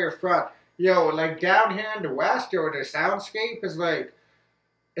all the way in front. Like down here in the West, the soundscape is like,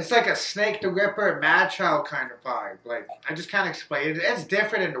 it's like a Snake the Ripper, Mad Child kind of vibe. Like, I just can't explain it. It's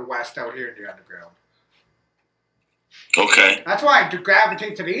different in the West out here in the underground. Okay. That's why I do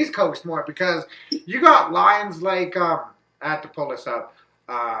gravitate to the East Coast more because you got lines like I have to pull this up.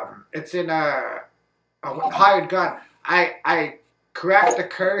 It's in a hired gun. I correct the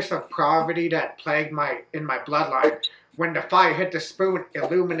curse of poverty that plagued my bloodline. When the fire hit the spoon,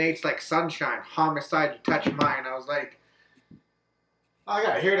 illuminates like sunshine. Homicide, you touch mine. I was like, oh, I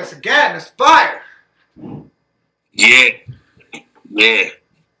gotta hear this again. It's fire. Yeah. Yeah.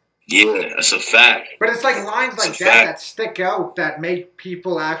 Yeah, that's a fact. But it's like lines like that stick out that make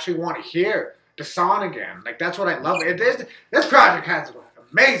people actually want to hear the song again. Like that's what I love. This project has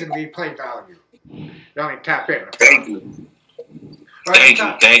amazing replay value. You only tap in. Thank you. Thank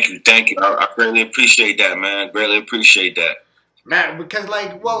you. I greatly appreciate that, man. Greatly appreciate that. Man, because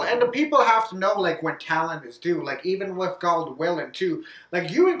and the people have to know when talent is due. Like even with Gold Willin too.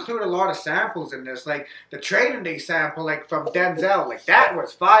 Like you include a lot of samples in this. Like the Training Day sample, from Denzel. Like that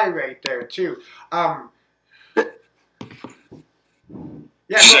was fire right there too. Yeah.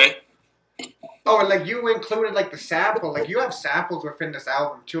 Oh, and you included the sample. Like you have samples within this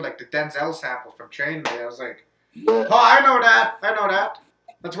album too. Like the Denzel sample from Training Day. I was like, oh, I know that.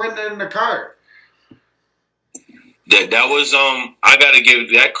 That's written in the car. That was I gotta give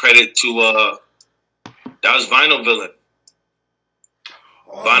that credit to that was Vinyl Villain.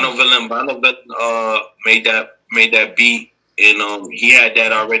 Vinyl Villain made that beat, and he had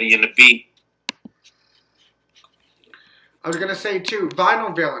that already in the beat. I was gonna say too,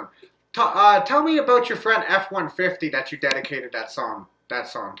 Vinyl Villain. Tell me about your friend F-150 that you dedicated that song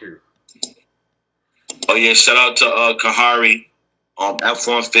to. Oh yeah, shout out to Kahari,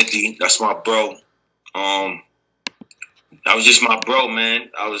 F-150. That's my bro. That was just my bro, man.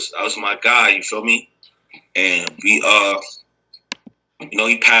 I was my guy, you feel me? And we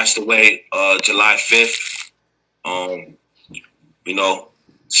he passed away July 5th.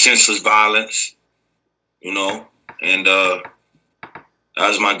 Senseless violence, and that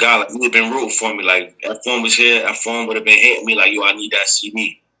was my guy. He would have been rooting for me. Like F1 was here, F1 would have been hitting me yo, I need that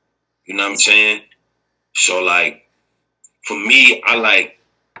CD. You know what I'm saying? So for me, I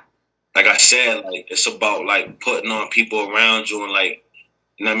like I said, it's about putting on people around you and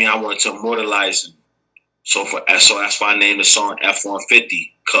you know what I mean? I wanted to immortalize them. So that's why I named the song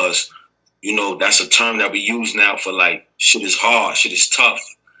F-150, because that's a term that we use now for shit is hard, shit is tough.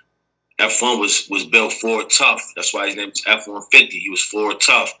 F1 was built for tough. That's why his name is F-150. He was for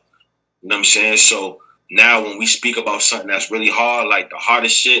tough. You know what I'm saying? So now when we speak about something that's really hard, the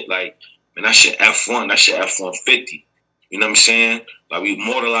hardest shit, man, that shit F1, that shit F-150. You know what I'm saying? We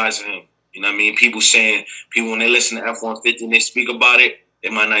immortalizing him. You know what I mean? People when they listen to F-150 and they speak about it, they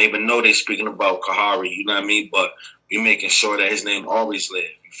might not even know they're speaking about Kahari. You know what I mean? But we making sure that his name always live.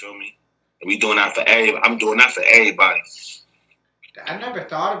 You feel me? And we doing that for everybody. I'm doing that for everybody. I never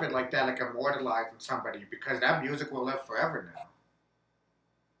thought of it like that, immortalizing somebody, because that music will live forever now.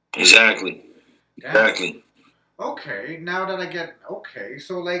 Exactly. Damn. Exactly. Okay, now that I get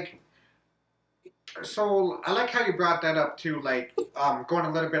so I like how you brought that up too. Going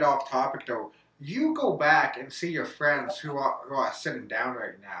a little bit off topic though, you go back and see your friends who are sitting down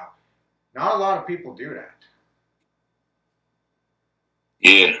right now. Not a lot of people do that.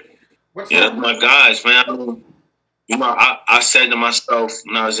 Yeah. That's my guys, man. I said to myself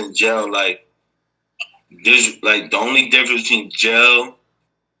when I was in jail, there's the only difference between jail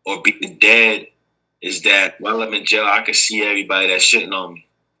or being dead is that while I'm in jail, I can see everybody that's shitting on me.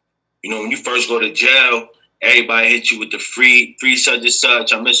 When you first go to jail, everybody hit you with the free such and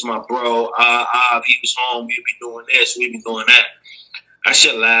such. I miss my bro. If he was home, we'd be doing this, we'd be doing that. That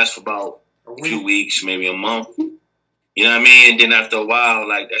shit lasts for about a few weeks, maybe a month. You know what I mean? And then after a while,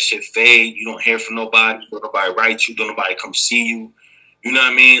 that shit fade. You don't hear from nobody. Don't nobody write you. Don't nobody come see you. You know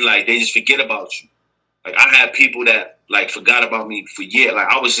what I mean? They just forget about you. I had people that forgot about me for years.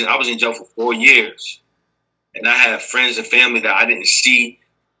 I was in jail for 4 years, and I had friends and family that I didn't see.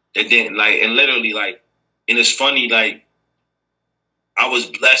 That didn't and literally and it's funny I was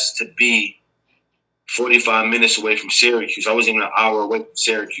blessed to be 45 minutes away from Syracuse. I wasn't even an hour away from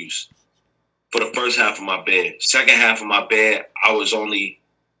Syracuse for the first half of my bed. Second half of my bed, I was only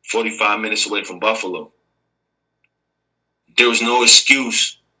 45 minutes away from Buffalo. There was no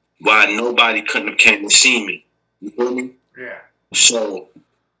excuse why nobody couldn't have came and seen me. You feel me? Yeah. So,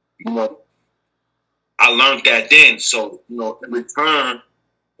 I learned that then. So, in return,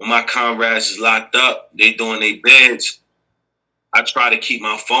 when my comrades is locked up, they doing their beds, I try to keep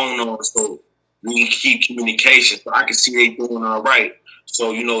my phone on so we can keep communication so I can see they doing all right.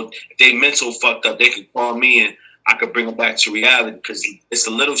 So, if they mental fucked up, they can call me and I could bring them back to reality, because it's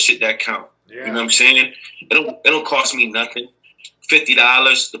the little shit that count. Yeah. You know what I'm saying? It don't cost me nothing.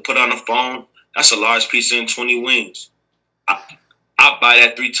 $50 to put on the phone. That's a large pizza and 20 wings. I buy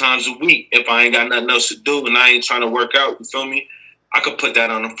that 3 times a week if I ain't got nothing else to do and I ain't trying to work out. You feel me? I could put that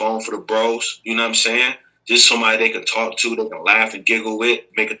on the phone for the bros. You know what I'm saying? Just somebody they can talk to, they can laugh and giggle with,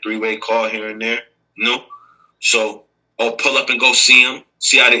 make a 3-way call here and there. You know? So, or pull up and go see them.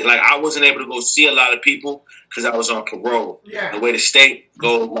 See how they, like, I wasn't able to go see a lot of people because I was on parole. Yeah. The way the state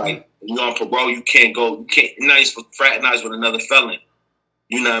go, like, when you're on parole, you can't go, you're not even supposed to fraternize with another felon.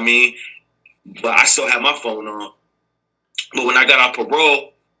 You know what I mean? But I still have my phone on. But when I got out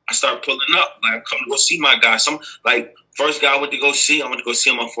parole, I started pulling up. Like, I'm coming to go see my guy. First guy I went to go see him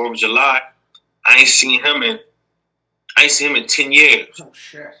on 4th of July. I ain't seen him in 10 years. Oh,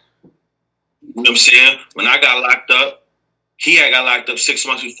 shit. You know what I'm saying? When I got locked up, he had got locked up 6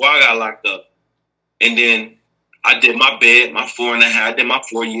 months before I got locked up. And then I did my bid, my 4.5, I did my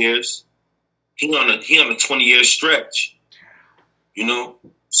 4 years. He on a 20-year stretch. You know?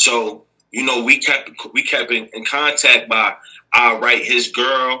 So, you know, we kept in contact by I'll write his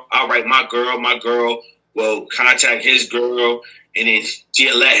girl, I'll write my girl will contact his girl, and then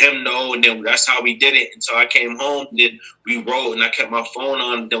she'll let him know, and then that's how we did it until I came home. And then we wrote, and I kept my phone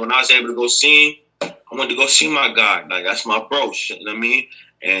on. And then when I was able to go see him, I went to go see my guy. Like, that's my bro, you know what I mean?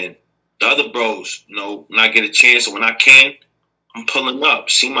 And the other bros, you know, when I get a chance, or when I can, I'm pulling up,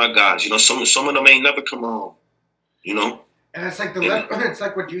 see my guys. You know, some of them ain't never come home, you know? And it's like it's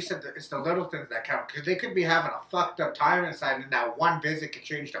like what you said. It's the little things that count, because they could be having a fucked up time inside, and that one visit could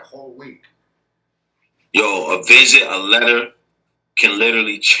change the whole week. Yo, a visit, a letter can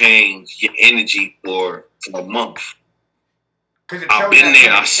literally change your energy for a month. I've been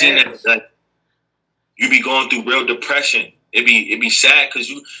there. I've seen it. Like, you be going through real depression. It be sad because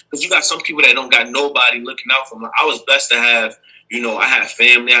you got some people that don't got nobody looking out for them. I was blessed to have, you know, I had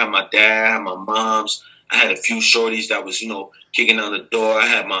family. I had my dad. I had my moms. I had a few shorties that was, you know, kicking on the door. I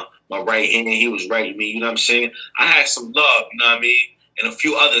had my right hand. He was writing me. You know what I'm saying? I had some love. You know what I mean? And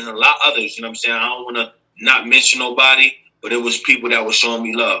a lot others. You know what I'm saying? I don't want to not mention nobody, but it was people that were showing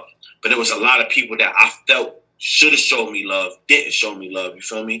me love. But there was a lot of people that I felt should have showed me love, didn't show me love. You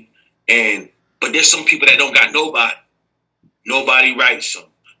feel me? But there's some people that don't got nobody. Nobody writes them.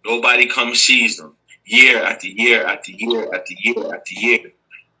 Nobody comes sees them. Year after year after year after year after year.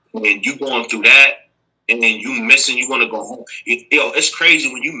 And you going through that, and then you missing, you want to go home. It's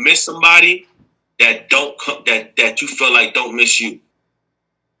crazy when you miss somebody that don't come, that you feel like don't miss you.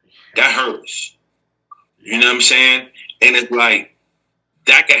 That hurts. You know what I'm saying? And it's like,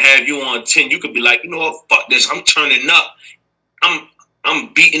 that could have you on 10. You could be like, you know what, fuck this. I'm turning up.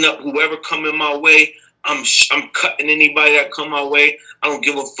 I'm beating up whoever come in my way. I'm cutting anybody that come my way. I don't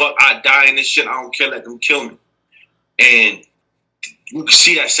give a fuck. I die in this shit. I don't care. Let them kill me. And you can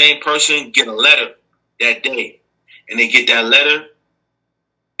see that same person get a letter that day. And they get that letter,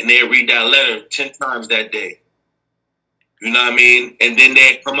 and they read that letter 10 times that day. You know what I mean? And then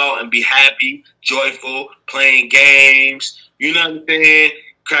they come out and be happy, joyful, playing games. You know what I'm saying?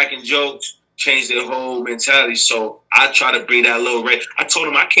 Cracking jokes, change their whole mentality. So I try to bring that little ray. I told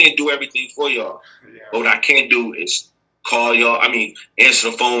them I can't do everything for y'all. Yeah. But what I can do is call y'all. I mean,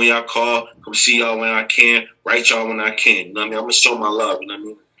 answer the phone when y'all call. Come see y'all when I can. Write y'all when I can. You know what I mean? I'm going to show my love. You know what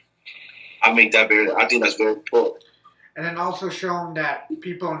I mean? I think that's very important. And then also show them that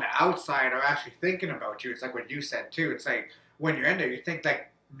people on the outside are actually thinking about you. It's like what you said too. It's like when you're in there, you think like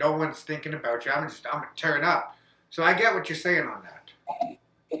no one's thinking about you. I'm gonna turn up. So I get what you're saying on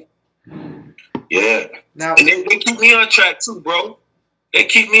that. Yeah. Now, and they keep me on track too, bro. They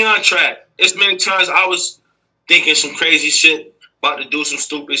keep me on track. There's many times I was thinking some crazy shit, about to do some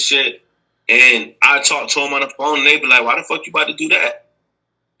stupid shit, and I talk to them on the phone, and they be like, "Why the fuck you about to do that?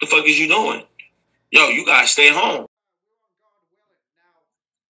 The fuck is you doing? Yo, you gotta stay home."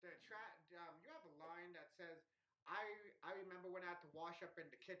 I remember when I had to wash up in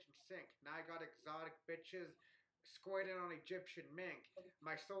the kitchen sink. Now I got exotic bitches squirting on Egyptian mink.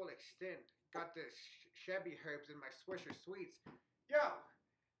 My soul extend. Got the Chevy herbs in my Swisher sweets. Yo,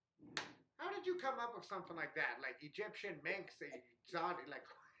 how did you come up with something like that? Like Egyptian minks, exotic, like,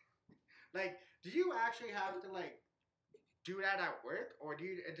 do you actually have to like do that at work, or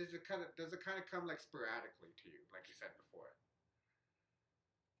does it kind of come like sporadically to you, like you said before?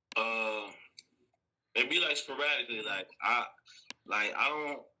 It be like sporadically. Like I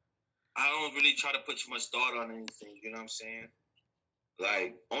don't really try to put too much thought on anything. You know what I'm saying?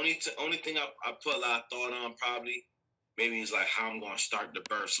 Like only thing I put a lot of thought on probably maybe is like how I'm gonna start the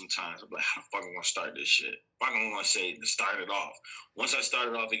birth. Sometimes I'm like, how the fuck I'm gonna start this shit? I'm gonna say to start it off. Once I start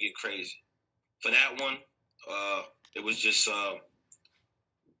it off, it get crazy. For that one, it was just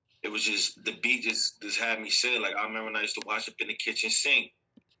the beat just had me say, like, I remember when I used to wash up in the kitchen sink.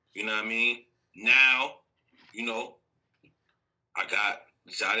 You know what I mean? now, you know, I got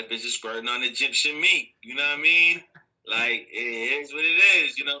exotic bitches squirting on Egyptian meat. You know what I mean? Like, it is what it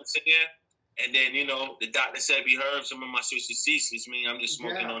is. You know what I'm saying? And then, you know, the doctor said he heard some of my sister ceases. I mean, I'm just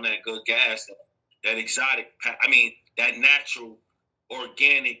smoking on that good gas, that exotic pack. I mean, that natural,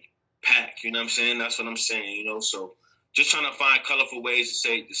 organic pack. You know what I'm saying? That's what I'm saying, you know? So just trying to find colorful ways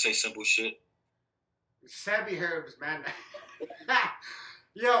to say simple shit. Sebi herbs, man.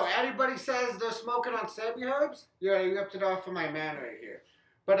 Yo, anybody says they're smoking on Sebi herbs, you ripped it off of my man right here.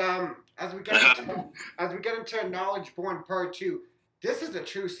 But as we get into Knowledge Born Part 2, this is a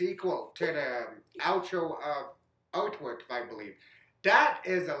true sequel to the outro of Artwork, if I believe. That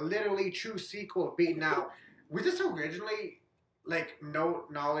is a literally true sequel beat. Now, was this originally like No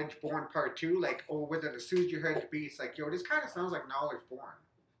Knowledge Born Part 2? Like, or was it as soon as you heard the beats, like, yo, this kind of sounds like Knowledge Born?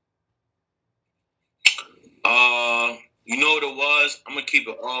 You know what it was? I'm gonna keep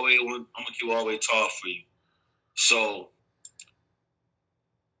it all the way tall for you. So,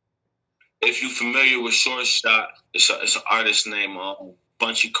 if you're familiar with Short Shot, it's an artist named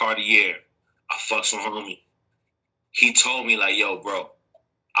Bunchy Cartier. I fucks with homie. He told me, like, yo, bro,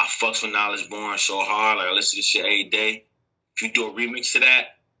 I fucks with Knowledge Born so hard. Like, I listen to shit every day. If you do a remix to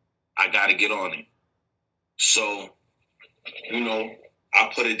that, I gotta get on it. So, you know, I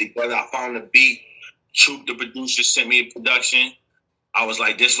put it together. I found the beat. Troop, the producer, sent me a production. I was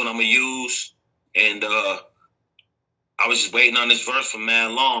like, this one I'm gonna use. And I was just waiting on this verse for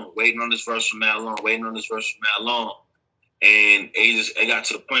mad long. And it got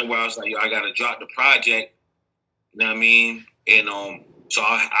to the point where I was like, yo, I gotta drop the project. You know what I mean? And so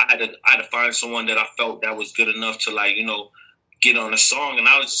I had to find someone that I felt that was good enough to, like, you know, get on a song. And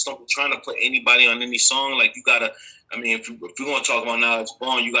I was just trying to put anybody on any song. Like, you gotta, I mean, if you want to talk about Knowledge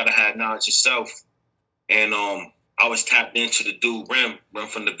Born, you gotta have knowledge yourself. And I was tapped into the dude Rim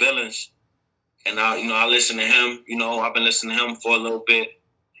from the Villains, and I listened to him. You know, I've been listening to him for a little bit,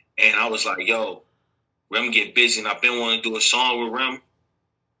 and I was like, yo, Rim get busy, and I've been wanting to do a song with Rim.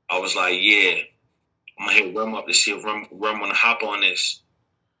 I was like, yeah, I'm gonna hit Rim up to see if Rim wanna hop on this.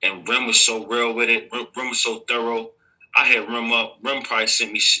 And Rim was so real with it. Rim was so thorough. I hit Rim up. Rim probably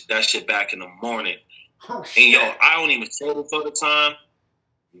sent me that shit back in the morning. Oh, shit. And yo, I don't even say it for the time.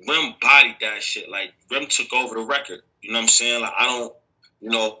 Rim bodied that shit. Like, Rim took over the record. You know what I'm saying? Like, I don't, you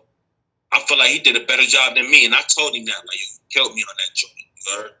know, I feel like he did a better job than me. And I told him that, like, you killed me on that joint. You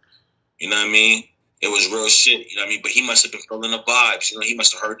heard? You know what I mean? It was real shit. You know what I mean? But he must have been feeling the vibes. You know, he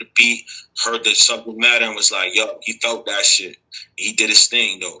must have heard the beat, heard the subject matter, and was like, yo, he felt that shit. He did his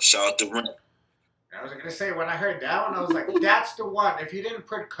thing, though. Shout out to Rim. I was going to say, when I heard that one, I was like, that's the one. If you didn't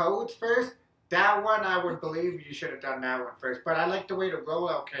put Codes first, that one, I would believe you should have done that one first. But I like the way the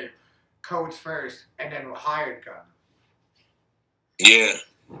rollout came. Codes first, and then Hired Gun. Yeah.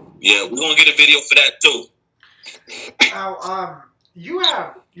 Yeah, we're going to get a video for that, too. Now,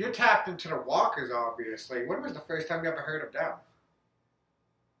 you're tapped into the Walkers, obviously. When was the first time you ever heard of them?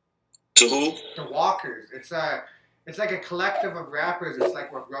 To who? The Walkers. It's like a collective of rappers. It's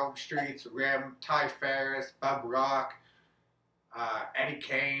like with Rome Streets, Rim, Ty Ferris, Bub Rock, Eddie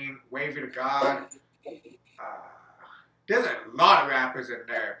Kane, Wavy to God. There's a lot of rappers in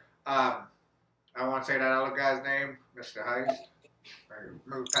there. I won't say that other guy's name, Mr. Heist.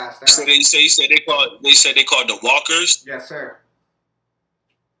 Move past that. So they said they called the Walkers? Yes, sir.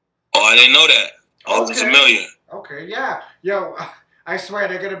 Oh, I didn't know that. I wasn't familiar. Okay, yeah. Yo, I swear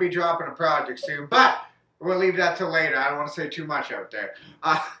they're gonna be dropping a project soon, but we'll leave that till later. I don't want to say too much out there.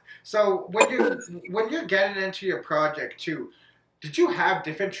 So when you're getting into your project too, did you have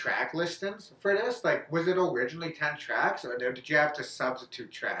different track listings for this? Like, was it originally 10 tracks, or did you have to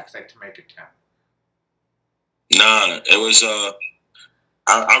substitute tracks, like, to make it 10? Nah, it was,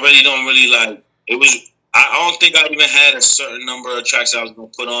 I really don't really, like, it was, I don't think I even had a certain number of tracks I was going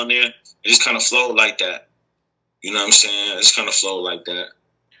to put on there. It just kind of flowed like that. You know what I'm saying? It just kind of flowed like that.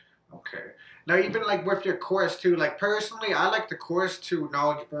 Okay. Now, even, like, with your chorus, too, like, personally, I like the chorus, too,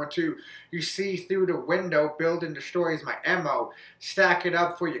 Knowledge Born, too. You see through the window, building the stories, my MO. Stack it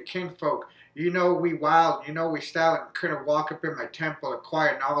up for your kinfolk. You know we wild, you know we style, and couldn't walk up in my temple.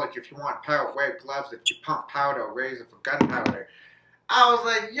 Acquire knowledge if you want power. Wear gloves if you pump powder. Razor for gunpowder. I was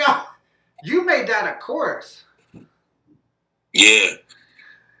like, yo, you made that a chorus. Yeah.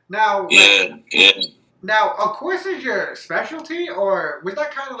 Now, yeah. Now, a chorus is your specialty, or was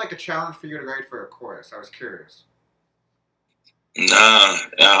that kind of like a challenge for you to write for a chorus? I was curious. Nah,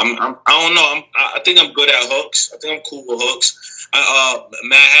 I don't know. I think I'm good at hooks. I think I'm cool with hooks.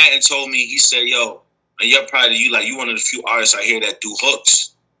 Manhattan told me, he said, yo, and you're probably you one of the few artists I hear that do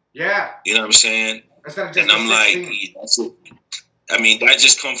hooks. Yeah. You know what I'm saying? Instead of just and I'm like, yeah, that's it. I mean, that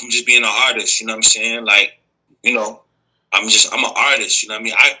just come from just being an artist. You know what I'm saying? Like, you know, I'm an artist. You know what I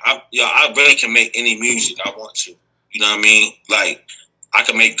mean? I really can make any music I want to. You know what I mean? Like, I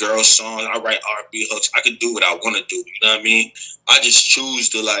can make girl songs. I write R&B hooks. I can do what I want to do. You know what I mean? I just choose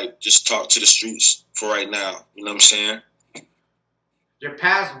to like just talk to the streets for right now. You know what I'm saying? Your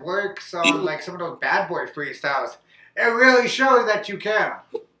past works on like some of those bad boy freestyles, it really shows that you can.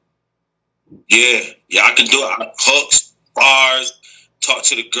 Yeah, I can do it. Hooks, bars, talk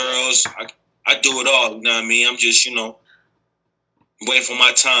to the girls. I do it all. You know what I mean? I'm just, you know, waiting for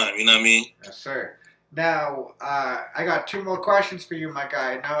my time. You know what I mean? Yes, sir. Now, I got 2 more questions for you, my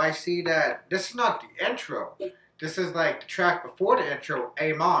guy. Now, I see that this is not the intro. This is like the track before the intro,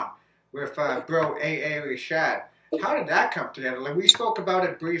 Amon, with bro A.A. Rashad. How did that come together? Like, we spoke about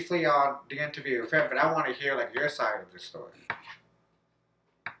it briefly on the interview with him, but I want to hear like your side of the story.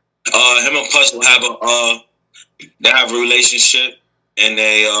 Him and Puzzle have a relationship, and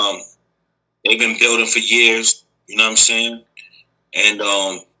they've been building for years. You know what I'm saying? And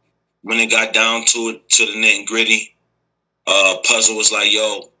when it got down to it, to the nitty gritty, Puzzle was like,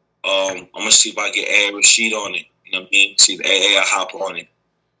 "Yo, I'm gonna see if I get A.A. Rashid on it. You know what I mean? See if A.A. I hop on it."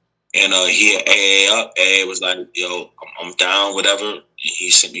 And he hit A.A. up. A.A. was like, "Yo, I'm down, whatever." He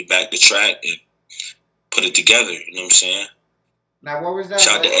sent me back the track and put it together. You know what I'm saying? Now, what was that?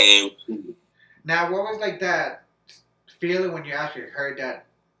 Shout out to A.A. Now, what was like that feeling when you actually heard that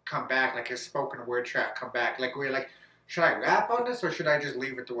come back, like his spoken word track come back? Like, were you like, should I rap on this or should I just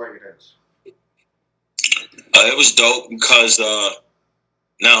leave it the way it is? It was dope because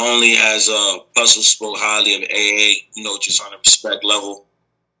not only has Puzzle spoke highly of A.A., you know, just on a respect level.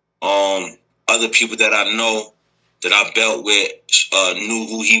 Other people that I know that I built with knew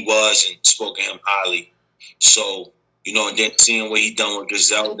who he was and spoke of him highly. So, you know, and then seeing what he done with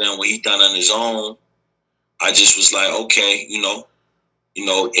Griselda and what he done on his own, I just was like, okay, you know,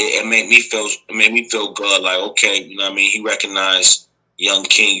 it made me feel good. Like, okay, you know what I mean? He recognized Young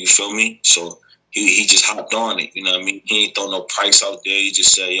King, you feel me? So he just hopped on it, you know what I mean? He ain't throw no price out there. He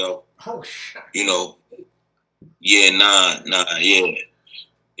just said, yo, oh shit, you know, yeah, nah, yeah.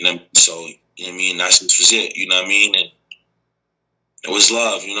 You know, so, you know what I mean? That was it, you know what I mean? And it was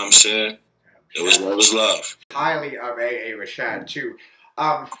love, you know what I'm saying? It was love. Highly of A.A. Rashad too.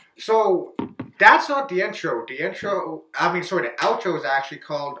 So that's not the intro. The outro is actually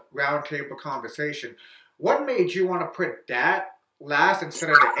called Roundtable Conversation. What made you want to put that last instead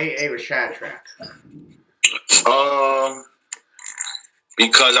of the A.A. Rashad track?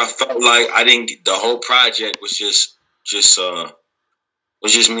 Because I felt like the whole project was just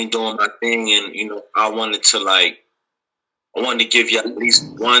me doing my thing, and you know, I wanted to give you at least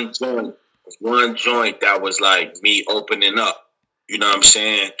one joint that was like me opening up. You know what I'm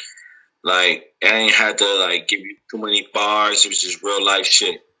saying? Like, I ain't had to like give you too many bars. It was just real life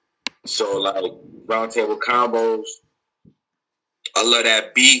shit. So like Roundtable Combos, I love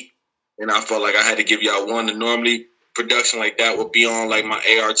that beat, and I felt like I had to give y'all one. And normally production like that would be on like my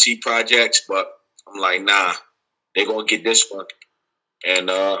ART projects, but I'm like, nah, they gonna get this one. And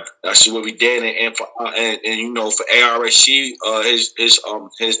that's what we did. And you know, for ARSG,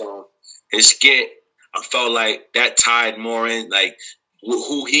 his skit, I felt like that tied more in like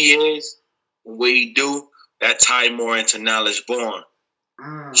who he is, what he do. That tied more into Knowledge Born.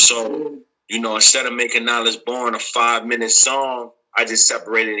 So, you know, instead of making Knowledge Born a 5-minute song, I just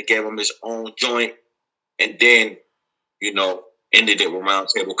separated and gave him his own joint, and then, you know, ended it with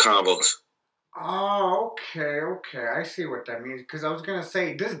Roundtable Combos. Oh, okay. I see what that means. Because I was going to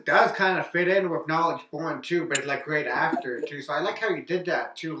say, this does kind of fit in with Knowledge Born, too, but like right after, too. So I like how you did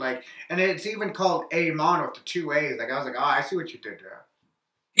that, too. Like, and it's even called Amon with the 2 A's. Like, I was like, oh, I see what you did there.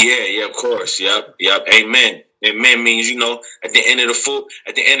 Yeah, of course. Yep. Amen. Amen means, you know, at the end of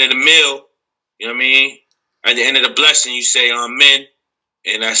the meal, you know what I mean? At the end of the blessing, you say amen,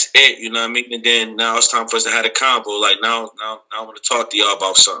 and that's it, you know what I mean? And then now it's time for us to have a convo. Like, now I want to talk to y'all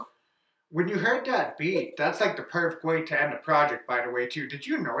about something. When you heard that beat, that's like the perfect way to end the project, by the way, too. Did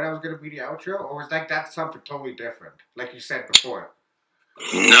you know that was going to be the outro? Or was like that something totally different, like you said before?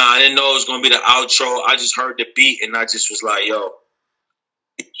 Nah, I didn't know it was going to be the outro. I just heard the beat, and I just was like, yo,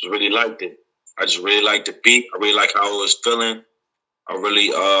 I just really liked it. I just really liked the beat. I really like how I was feeling. I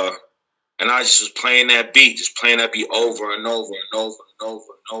really, and I just was playing that beat over and over and over and over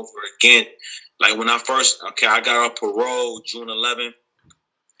and over again. Like when I got on parole June 11th,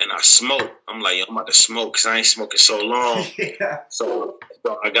 and I smoked. I'm like, yo, I'm about to smoke because I ain't smoking so long. Yeah. So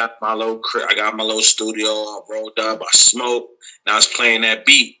I got my little studio. I rolled up. I smoked. And I was playing that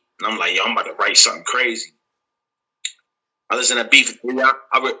beat. And I'm like, yo, I'm about to write something crazy. I listened to that beat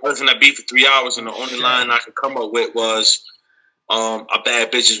for 3 hours. And the only line I could come up with was, I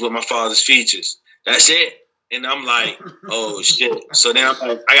bad bitches with my father's features. That's it. And I'm like, oh shit. So then I'm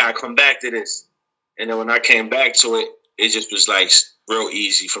like, I gotta come back to this. And then when I came back to it, it just was like real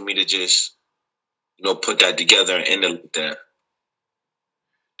easy for me to just, put that together and end it with that.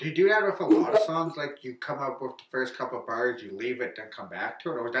 Do you do that with a lot of songs? Like you come up with the first couple of bars, you leave it, then come back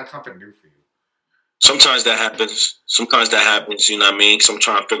to it, or is that something new for you? Sometimes that happens. You know what I mean? Because I'm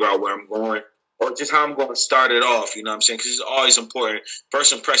trying to figure out where I'm going, or just how I'm going to start it off. You know what I'm saying? Because it's always important.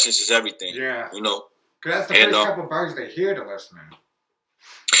 First impressions is everything. Yeah. Because that's the first couple of bars they hear the listener.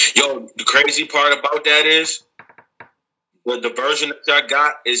 Yo, the crazy part about that is, the version that I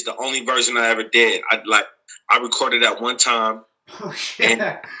got is the only version I ever did. I recorded that one time. Oh shit!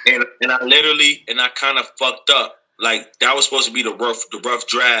 And I kind of fucked up. Like that was supposed to be the rough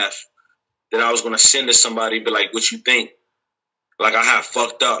draft that I was gonna send to somebody, but like, what you think? Like I had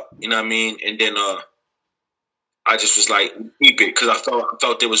fucked up, you know what I mean? And then I just was like, keep it, because I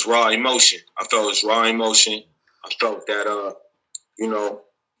felt there was raw emotion. I felt it was raw emotion. I felt that I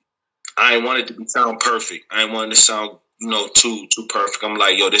didn't want it to sound perfect. I didn't want it to sound too perfect. I'm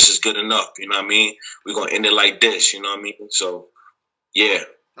like, yo, this is good enough. You know what I mean? We're gonna end it like this. You know what I mean? So. Yeah.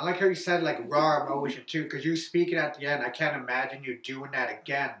 I like how you said like raw emotion too, because you speaking at the end, I can't imagine you doing that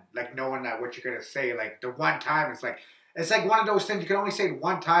again, like knowing that what you're gonna say. Like the one time, it's like one of those things you can only say it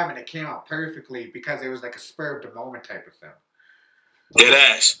one time and it came out perfectly because it was like a spur of the moment type of thing. Yeah,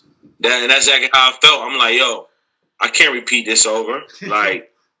 that's exactly how I felt. I'm like, yo, I can't repeat this over.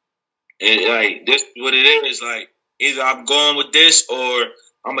 Like, this what it is. Like, either I'm going with this or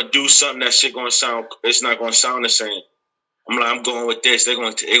I'm gonna do something that shit gonna sound. It's not gonna sound the same. I'm like, I'm going with this. They're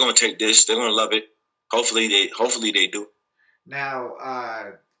gonna take this. They're gonna love it. Hopefully they do. Now,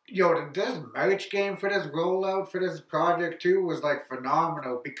 this merch game for this rollout for this project too was like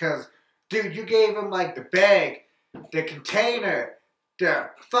phenomenal because, dude, you gave him like the bag, the container,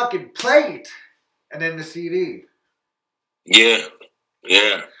 the fucking plate, and then the CD. Yeah.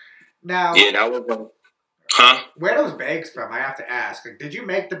 Now, that was. Huh? Where are those bags from? I have to ask. Like, did you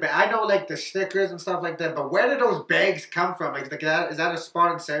make the bag? I know, like, the stickers and stuff like that, but where did those bags come from? Like, is that a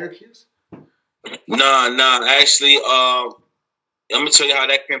spot in Syracuse? Nah. Actually, I'm going to tell you how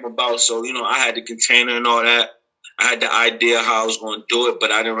that came about. So, I had the container and all that. I had the idea how I was going to do it,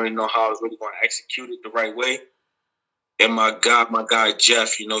 but I didn't really know how I was really going to execute it the right way. And my guy,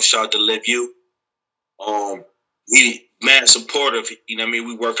 Jeff, shout out to Live You. He, mad supportive. You know what I mean?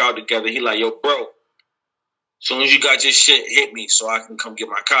 We work out together. He like, yo, bro. As soon as you got your shit, hit me so I can come get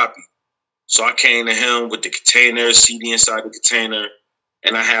my copy. So I came to him with the container, CD inside the container,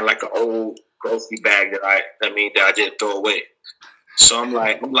 and I had like an old grocery bag that I didn't throw away. So I'm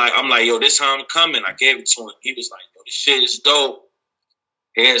like, yo, this how I'm coming. I gave it to him. He was like, yo, this shit is dope.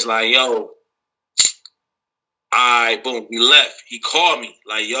 He was like, yo, all right, boom, we left. He called me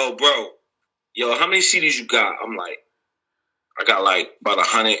like, yo, bro, how many CDs you got? I'm like, I got like about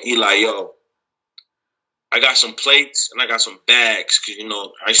 100. He like, yo, I got some plates and I got some bags because,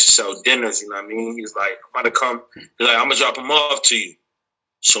 I used to sell dinners, you know what I mean? He's like, I'm about to come. He's like, I'm going to drop them off to you.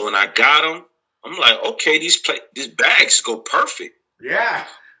 So when I got them, I'm like, okay, these bags go perfect. Yeah.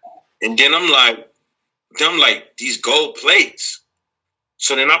 And then I'm like, these gold plates.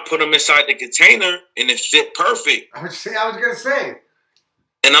 So then I put them inside the container and it fit perfect. I was going to say.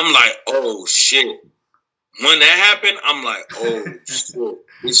 And I'm like, oh, shit. When that happened, I'm like, oh, shit.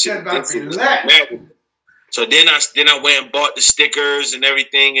 This shit about to be lit. So then I went and bought the stickers and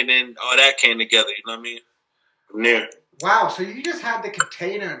everything, and then all that came together. You know what I mean? From there. Wow. So you just had the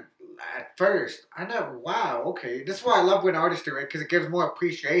container at first. I know. Wow. Okay. This is why I love when artists do it because it gives more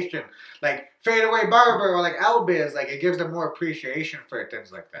appreciation. Like Fade Away Barber or like Albiz, like it gives them more appreciation for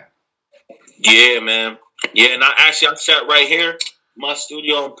things like that. Yeah, man. Yeah, and I sat right here in my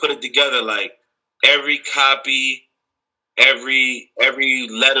studio and put it together. Like every copy. Every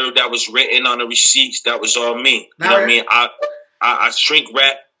letter that was written on the receipts, that was all me. You know what I mean? I shrink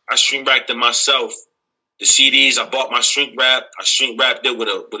wrapped it myself. The CDs, I bought my shrink wrap. I shrink wrapped it with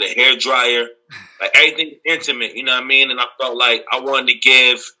a hair dryer. Like everything intimate, you know what I mean? And I felt like I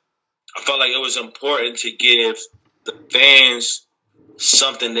felt like it was important to give the fans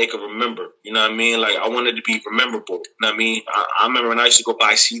something they could remember. You know what I mean? Like I wanted to be rememberable. You know what I mean? I remember when I used to go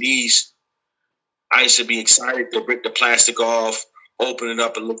buy CDs. I used to be excited to break the plastic off, open it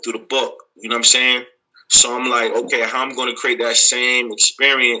up, and look through the book. You know what I'm saying? So I'm like, okay, how I'm going to create that same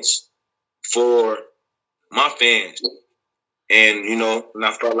experience for my fans? And, and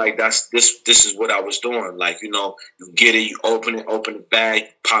I felt like this is what I was doing. Like, you get it, you open the bag,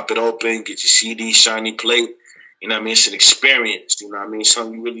 pop it open, get your CD, shiny plate. You know what I mean? It's an experience. You know what I mean?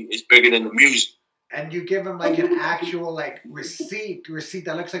 Something really, it's bigger than the music. and you give them like an actual like receipt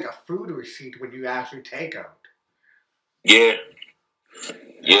that looks like a food receipt when you actually take out. Yeah,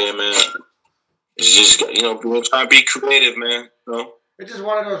 yeah, man. It's just people trying to be creative, man. You know? It's just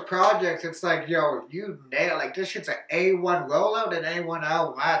one of those projects. It's like, yo, you nail like this shit's an A1 rollout and A1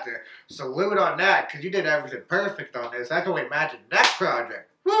 album. I have to salute on that because you did everything perfect on this. I can only imagine next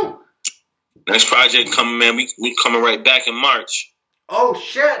project. Woo! Next project coming, man. We coming right back in March. Oh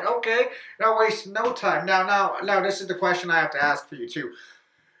shit! Okay, not wasting no time. Now, this is the question I have to ask for you too.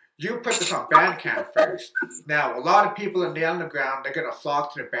 You put this on Bandcamp first. Now, a lot of people in the underground, they're gonna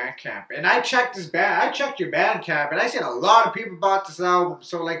flock to the Bandcamp. And I checked your Bandcamp, and I seen a lot of people bought this album.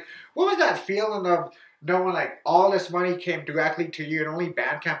 So, like, what was that feeling of knowing like all this money came directly to you, and only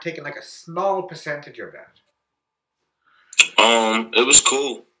Bandcamp taking like a small percentage of that? It was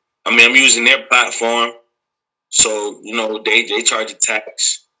cool. I mean, I'm using their platform, so they charge a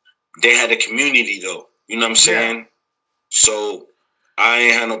tax. They had a community though. You know what I'm saying? Yeah. So I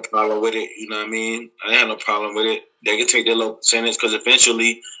ain't had no problem with it. You know what I mean? I ain't had no problem with it. They can take their little percentage because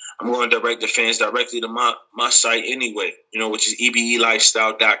eventually I'm going to direct the fans directly to my site anyway, which is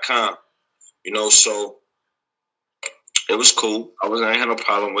ebelifestyle.com. So it was cool. I ain't had no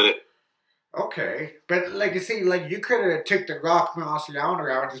problem with it. Okay. But like you see, like you could have took the Rock Marciano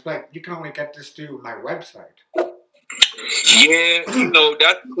route and just like, you can only get this through my website. Yeah,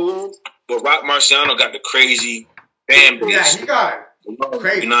 that's cool. But Rock Marciano got the crazy fan base. Yeah, he got it.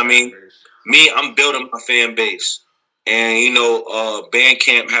 Crazy, you know what I mean? Me, I'm building my fan base, and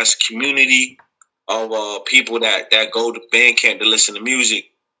Bandcamp has a community of people that go to Bandcamp to listen to music.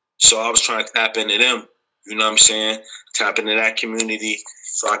 So I was trying to tap into them. You know what I'm saying? Tap into that community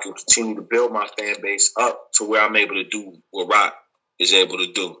so I can continue to build my fan base up to where I'm able to do what Rock is able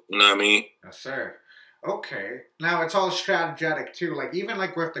to do. You know what I mean? Yes, sir. Okay. Now it's all strategic too. Like even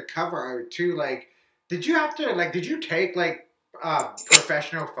like with the cover art too. Like, did you take like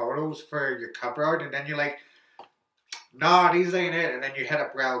professional photos for your cover art, and then you're like, nah, these ain't it, and then you hit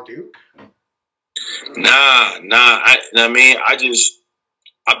up Raul Duke? Nah.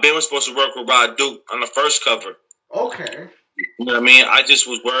 I've been supposed to work with Raul Duke on the first cover. Okay. You know what I mean? I just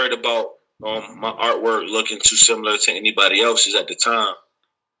was worried about my artwork looking too similar to anybody else's at the time.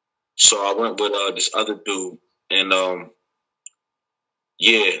 So I went with this other dude, and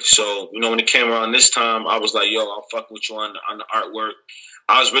yeah, so when it came around this time, I was like, "Yo, I'll fuck with you on the artwork."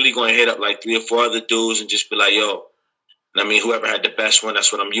 I was really going to hit up like 3 or 4 other dudes and just be like, "Yo," I mean, whoever had the best one,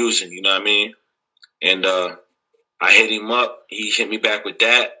 that's what I'm using. You know what I mean? And I hit him up. He hit me back with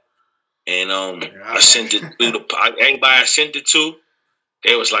that, and I sent it to everybody I sent it to.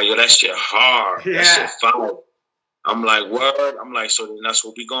 They was like, "Yo, that shit hard. Yeah. That shit fire." I'm like, "Word." I'm like, "So then that's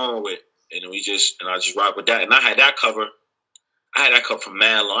what we going with," and I just rock with that. And I had that cover. I had that cover for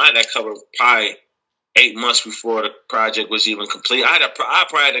mad long. I had that cover probably 8 months before the project was even complete. I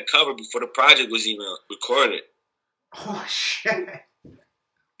probably had the cover before the project was even recorded. Oh shit!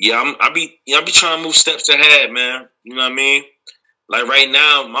 Yeah, I be trying to move steps ahead, man. You know what I mean? Like right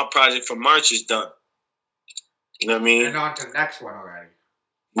now, my project for March is done. You know what I mean? And on to the next one already.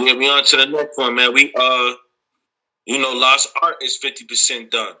 Yeah, we on to the next one, man. We Lost Art is 50%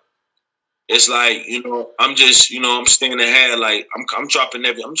 done. It's like, I'm just, I'm staying ahead. Like I'm dropping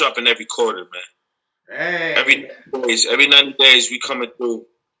every quarter, man. Hey. Every 90 days we coming through.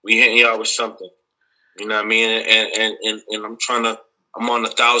 We hitting y'all with something. You know what I mean? And I'm on a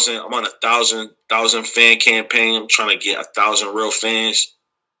 1,000 fan campaign. I'm trying to get 1,000 real fans.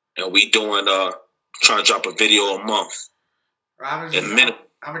 And we doing trying to drop a video a month.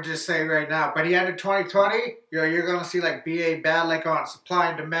 I'm gonna just say right now, by the end of 2020, you're gonna see like BA Bad like on Supply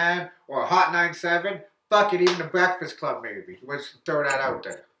and Demand or Hot 97. Fuck it, even the Breakfast Club maybe. Let's throw that out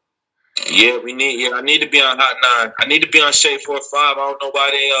there. Yeah, I need to be on Hot 9. I need to be on Shade 45. I don't know why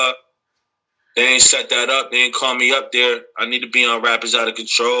they ain't set that up. They ain't call me up there. I need to be on Rappers Out of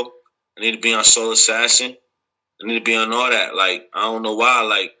Control. I need to be on Soul Assassin. I need to be on all that. Like, I don't know why.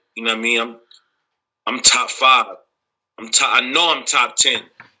 Like, you know what I mean? I'm top 5. I know I'm top 10. You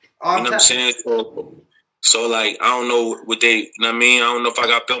know what I'm saying? So like, I don't know what they, you know what I mean? I don't know if I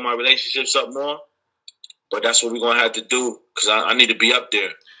got to build my relationships up more, but that's what we're going to have to do because I need to be up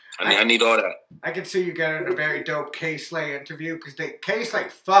there. I need all that. I can see you getting a very dope K-Slay interview because K-Slay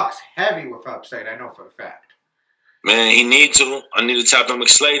fucks heavy with Upstate, I know for a fact. Man, he need to. I need to tap him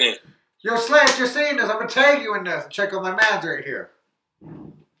McSlade in. Yo, Slay, if you're seeing this, I'm going to tag you in this. Check out my man's right here.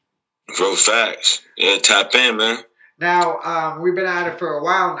 Bro, facts. Yeah, tap in, man. Now, we've been at it for a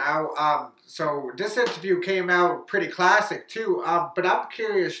while now, so this interview came out pretty classic too, but I'm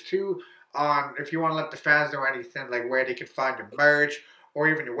curious too on if you want to let the fans know anything, like where they can find your merch, or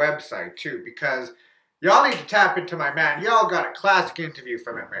even your website too, because y'all need to tap into my man. Y'all got a classic interview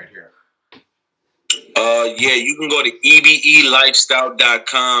from him right here. Yeah, you can go to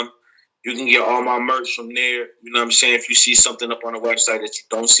ebelifestyle.com. You can get all my merch from there. You know what I'm saying? If you see something up on the website that you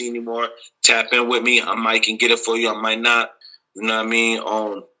don't see anymore, tap in with me. I might can get it for you. I might not. You know what I mean?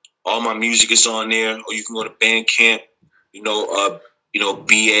 All my music is on there. Or you can go to Bandcamp.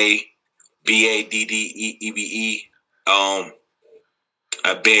 BADDEEBE.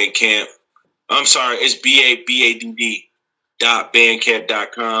 At Bandcamp. I'm sorry, it's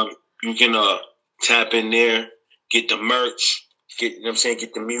BADD.bandcamp.com. You can tap in there, get the merch, get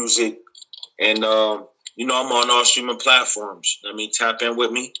the music. And I'm on all streaming platforms. I mean, tap in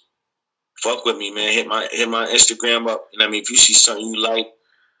with me. Fuck with me, man. Hit my Instagram up. And I mean, if you see something you like,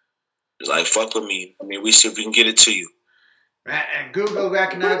 fuck with me. I mean, we see if we can get it to you. Man, and Google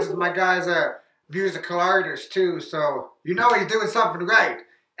recognizes my guy's a musical artist too, so you know he's doing something right.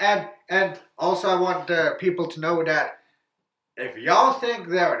 And also I want people to know that if y'all think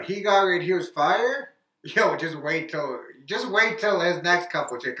that what he got right here is fire, yo, just wait till his next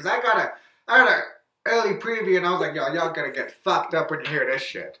couple of shit. Cause I had a early preview and I was like, yo, y'all gonna get fucked up when you hear this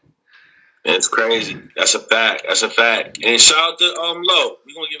shit. It's crazy. That's a fact. And shout out to Lo.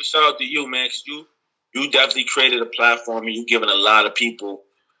 We're gonna give a shout out to you, man, because you definitely created a platform and you giving a lot of people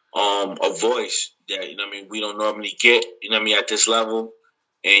a voice that, you know what I mean, we don't normally get, you know what I mean, at this level.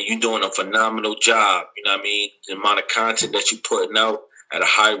 And you're doing a phenomenal job, you know what I mean? The amount of content that you're putting out at a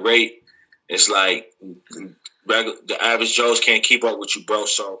high rate, it's like the average Joes can't keep up with you, bro.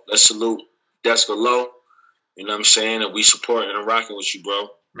 So let's salute Deska Low, you know what I'm saying? And we supporting and rocking with you, bro.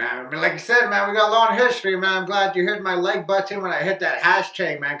 Man, like you said, man, we got a long history, man. I'm glad you hit my like button when I hit that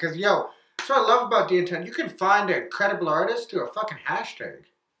hashtag, man. Because, yo, that's what I love about the internet. You can find an incredible artist through a fucking hashtag.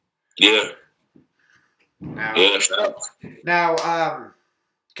 Yeah. Now,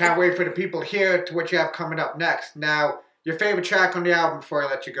 can't wait for the people to hear to what you have coming up next. Now, your favorite track on the album before I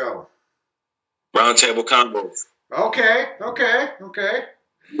let you go? Roundtable Combos. Okay.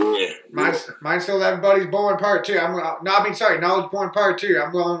 Yeah. Mine's still Everybody's Born Part 2. Knowledge Born Part 2.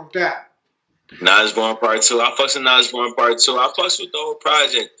 I'm going with that. Knowledge Born Part 2. I fucks with Knowledge Born Part 2. I fucks with the whole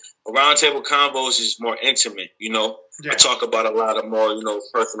project. Roundtable Combos is more intimate, you know. Yeah. I talk about a lot of more,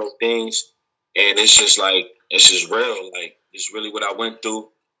 personal things. And it's just real. Like, it's really what I went through.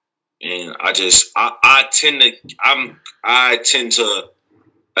 And I tend to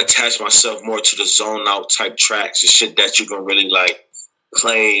attach myself more to the zone out type tracks, the shit that you can really like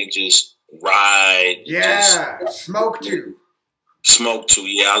play and just ride. Yeah, smoke to.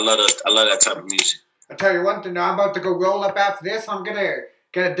 Yeah, I love that type of music. I'll tell you one thing. I'm about to go roll up after this. I'm gonna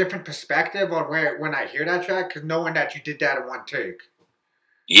get a different perspective on when I hear that track, because knowing that you did that in one take.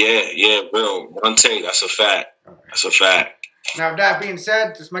 Yeah, real one take. That's a fact. Right. That's a fact. Now, with that being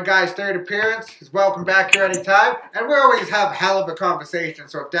said, this is my guy's third appearance. He's welcome back here anytime. And we always have hell of a conversation.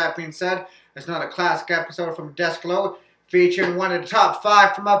 So with that being said, it's another classic episode from Deska Low featuring one of the top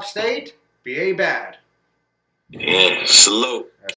 5 from upstate, B.A. Bad. Yeah, salute.